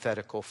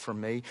hypothetical for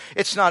me.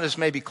 It's not as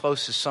maybe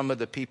close as some of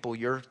the people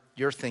you're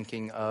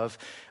thinking of.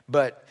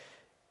 But,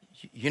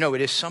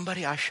 it is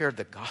somebody I shared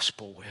the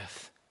gospel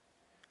with.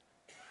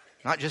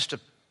 Not just a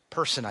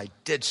person I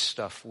did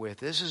stuff with.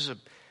 This is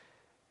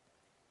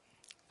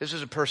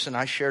a person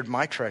I shared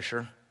my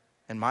treasure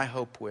and my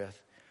hope with.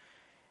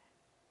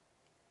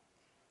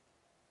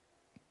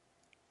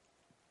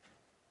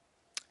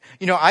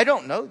 I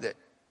don't know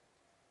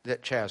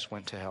that Chaz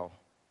went to hell.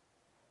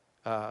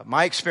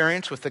 My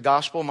experience with the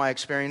gospel, my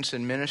experience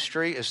in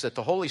ministry is that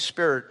the Holy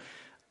Spirit,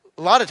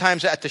 a lot of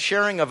times at the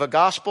sharing of a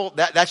gospel,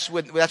 that's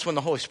when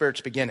the Holy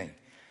Spirit's beginning.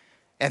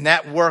 And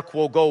that work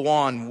will go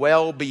on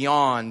well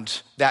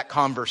beyond that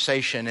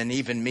conversation and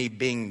even me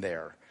being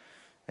there.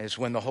 Is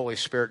when the Holy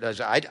Spirit does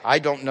it. I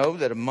don't know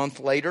that a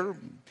month later,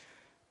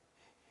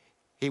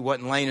 he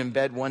wasn't laying in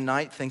bed one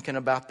night thinking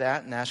about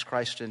that and asked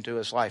Christ into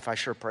his life. I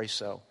sure pray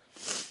so.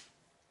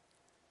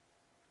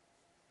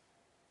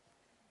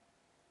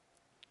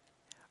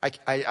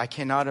 I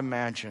cannot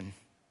imagine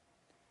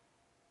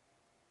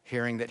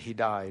hearing that he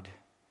died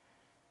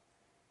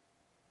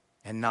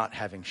and not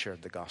having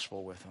shared the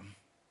gospel with him.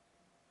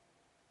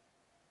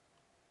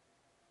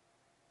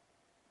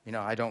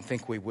 I don't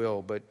think we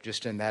will, but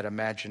just in that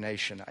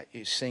imagination,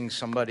 seeing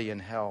somebody in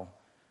hell.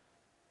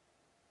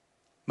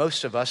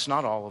 Most of us,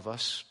 not all of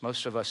us,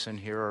 most of us in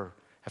here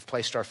have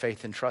placed our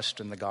faith and trust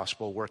in the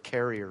gospel. We're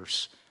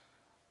carriers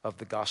of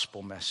the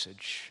gospel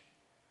message.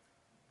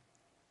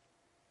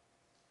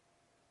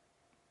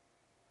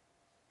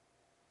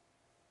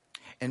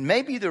 And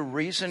maybe the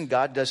reason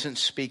God doesn't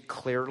speak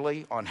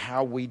clearly on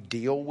how we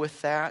deal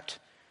with that,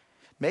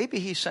 maybe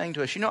he's saying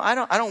to us, I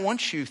don't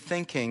want you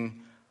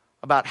thinking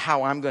about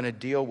how I'm going to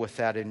deal with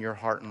that in your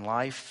heart and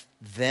life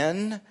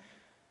then.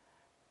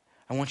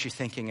 I want you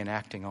thinking and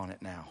acting on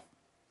it now.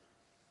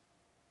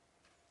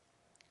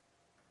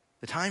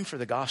 The time for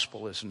the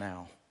gospel is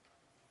now.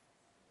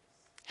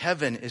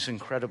 Heaven is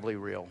incredibly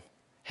real.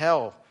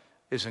 Hell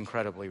is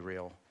incredibly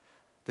real.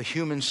 The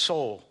human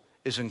soul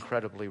is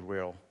incredibly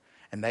real.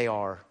 And they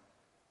are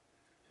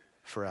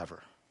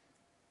forever.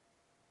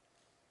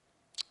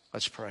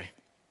 Let's pray.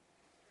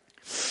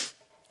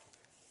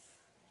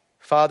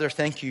 Father,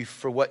 thank you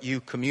for what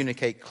you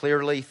communicate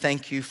clearly.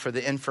 Thank you for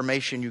the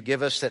information you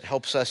give us that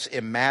helps us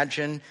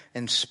imagine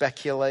and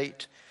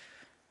speculate.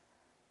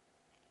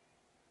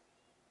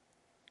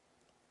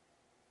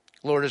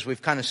 Lord, as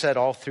we've kind of said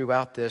all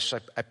throughout this,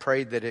 I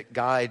pray that it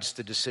guides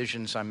the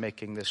decisions I'm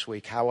making this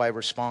week, how I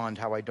respond,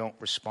 how I don't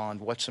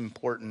respond, what's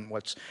important,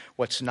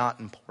 what's not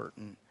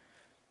important.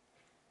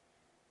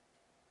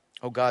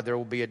 Oh God, there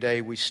will be a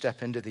day we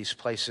step into these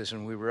places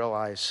and we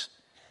realize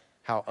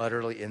how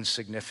utterly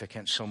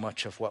insignificant so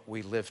much of what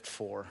we lived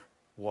for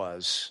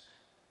was.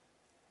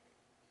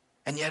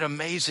 And yet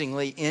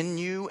amazingly, in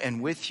you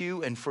and with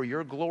you and for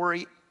your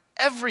glory,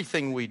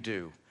 everything we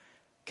do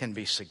can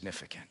be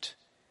significant.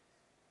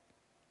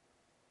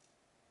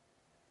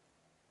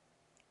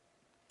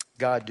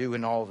 God, do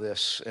in all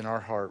this in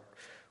our heart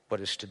what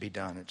is to be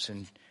done. It's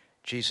in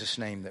Jesus'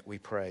 name that we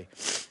pray.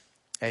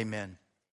 Amen.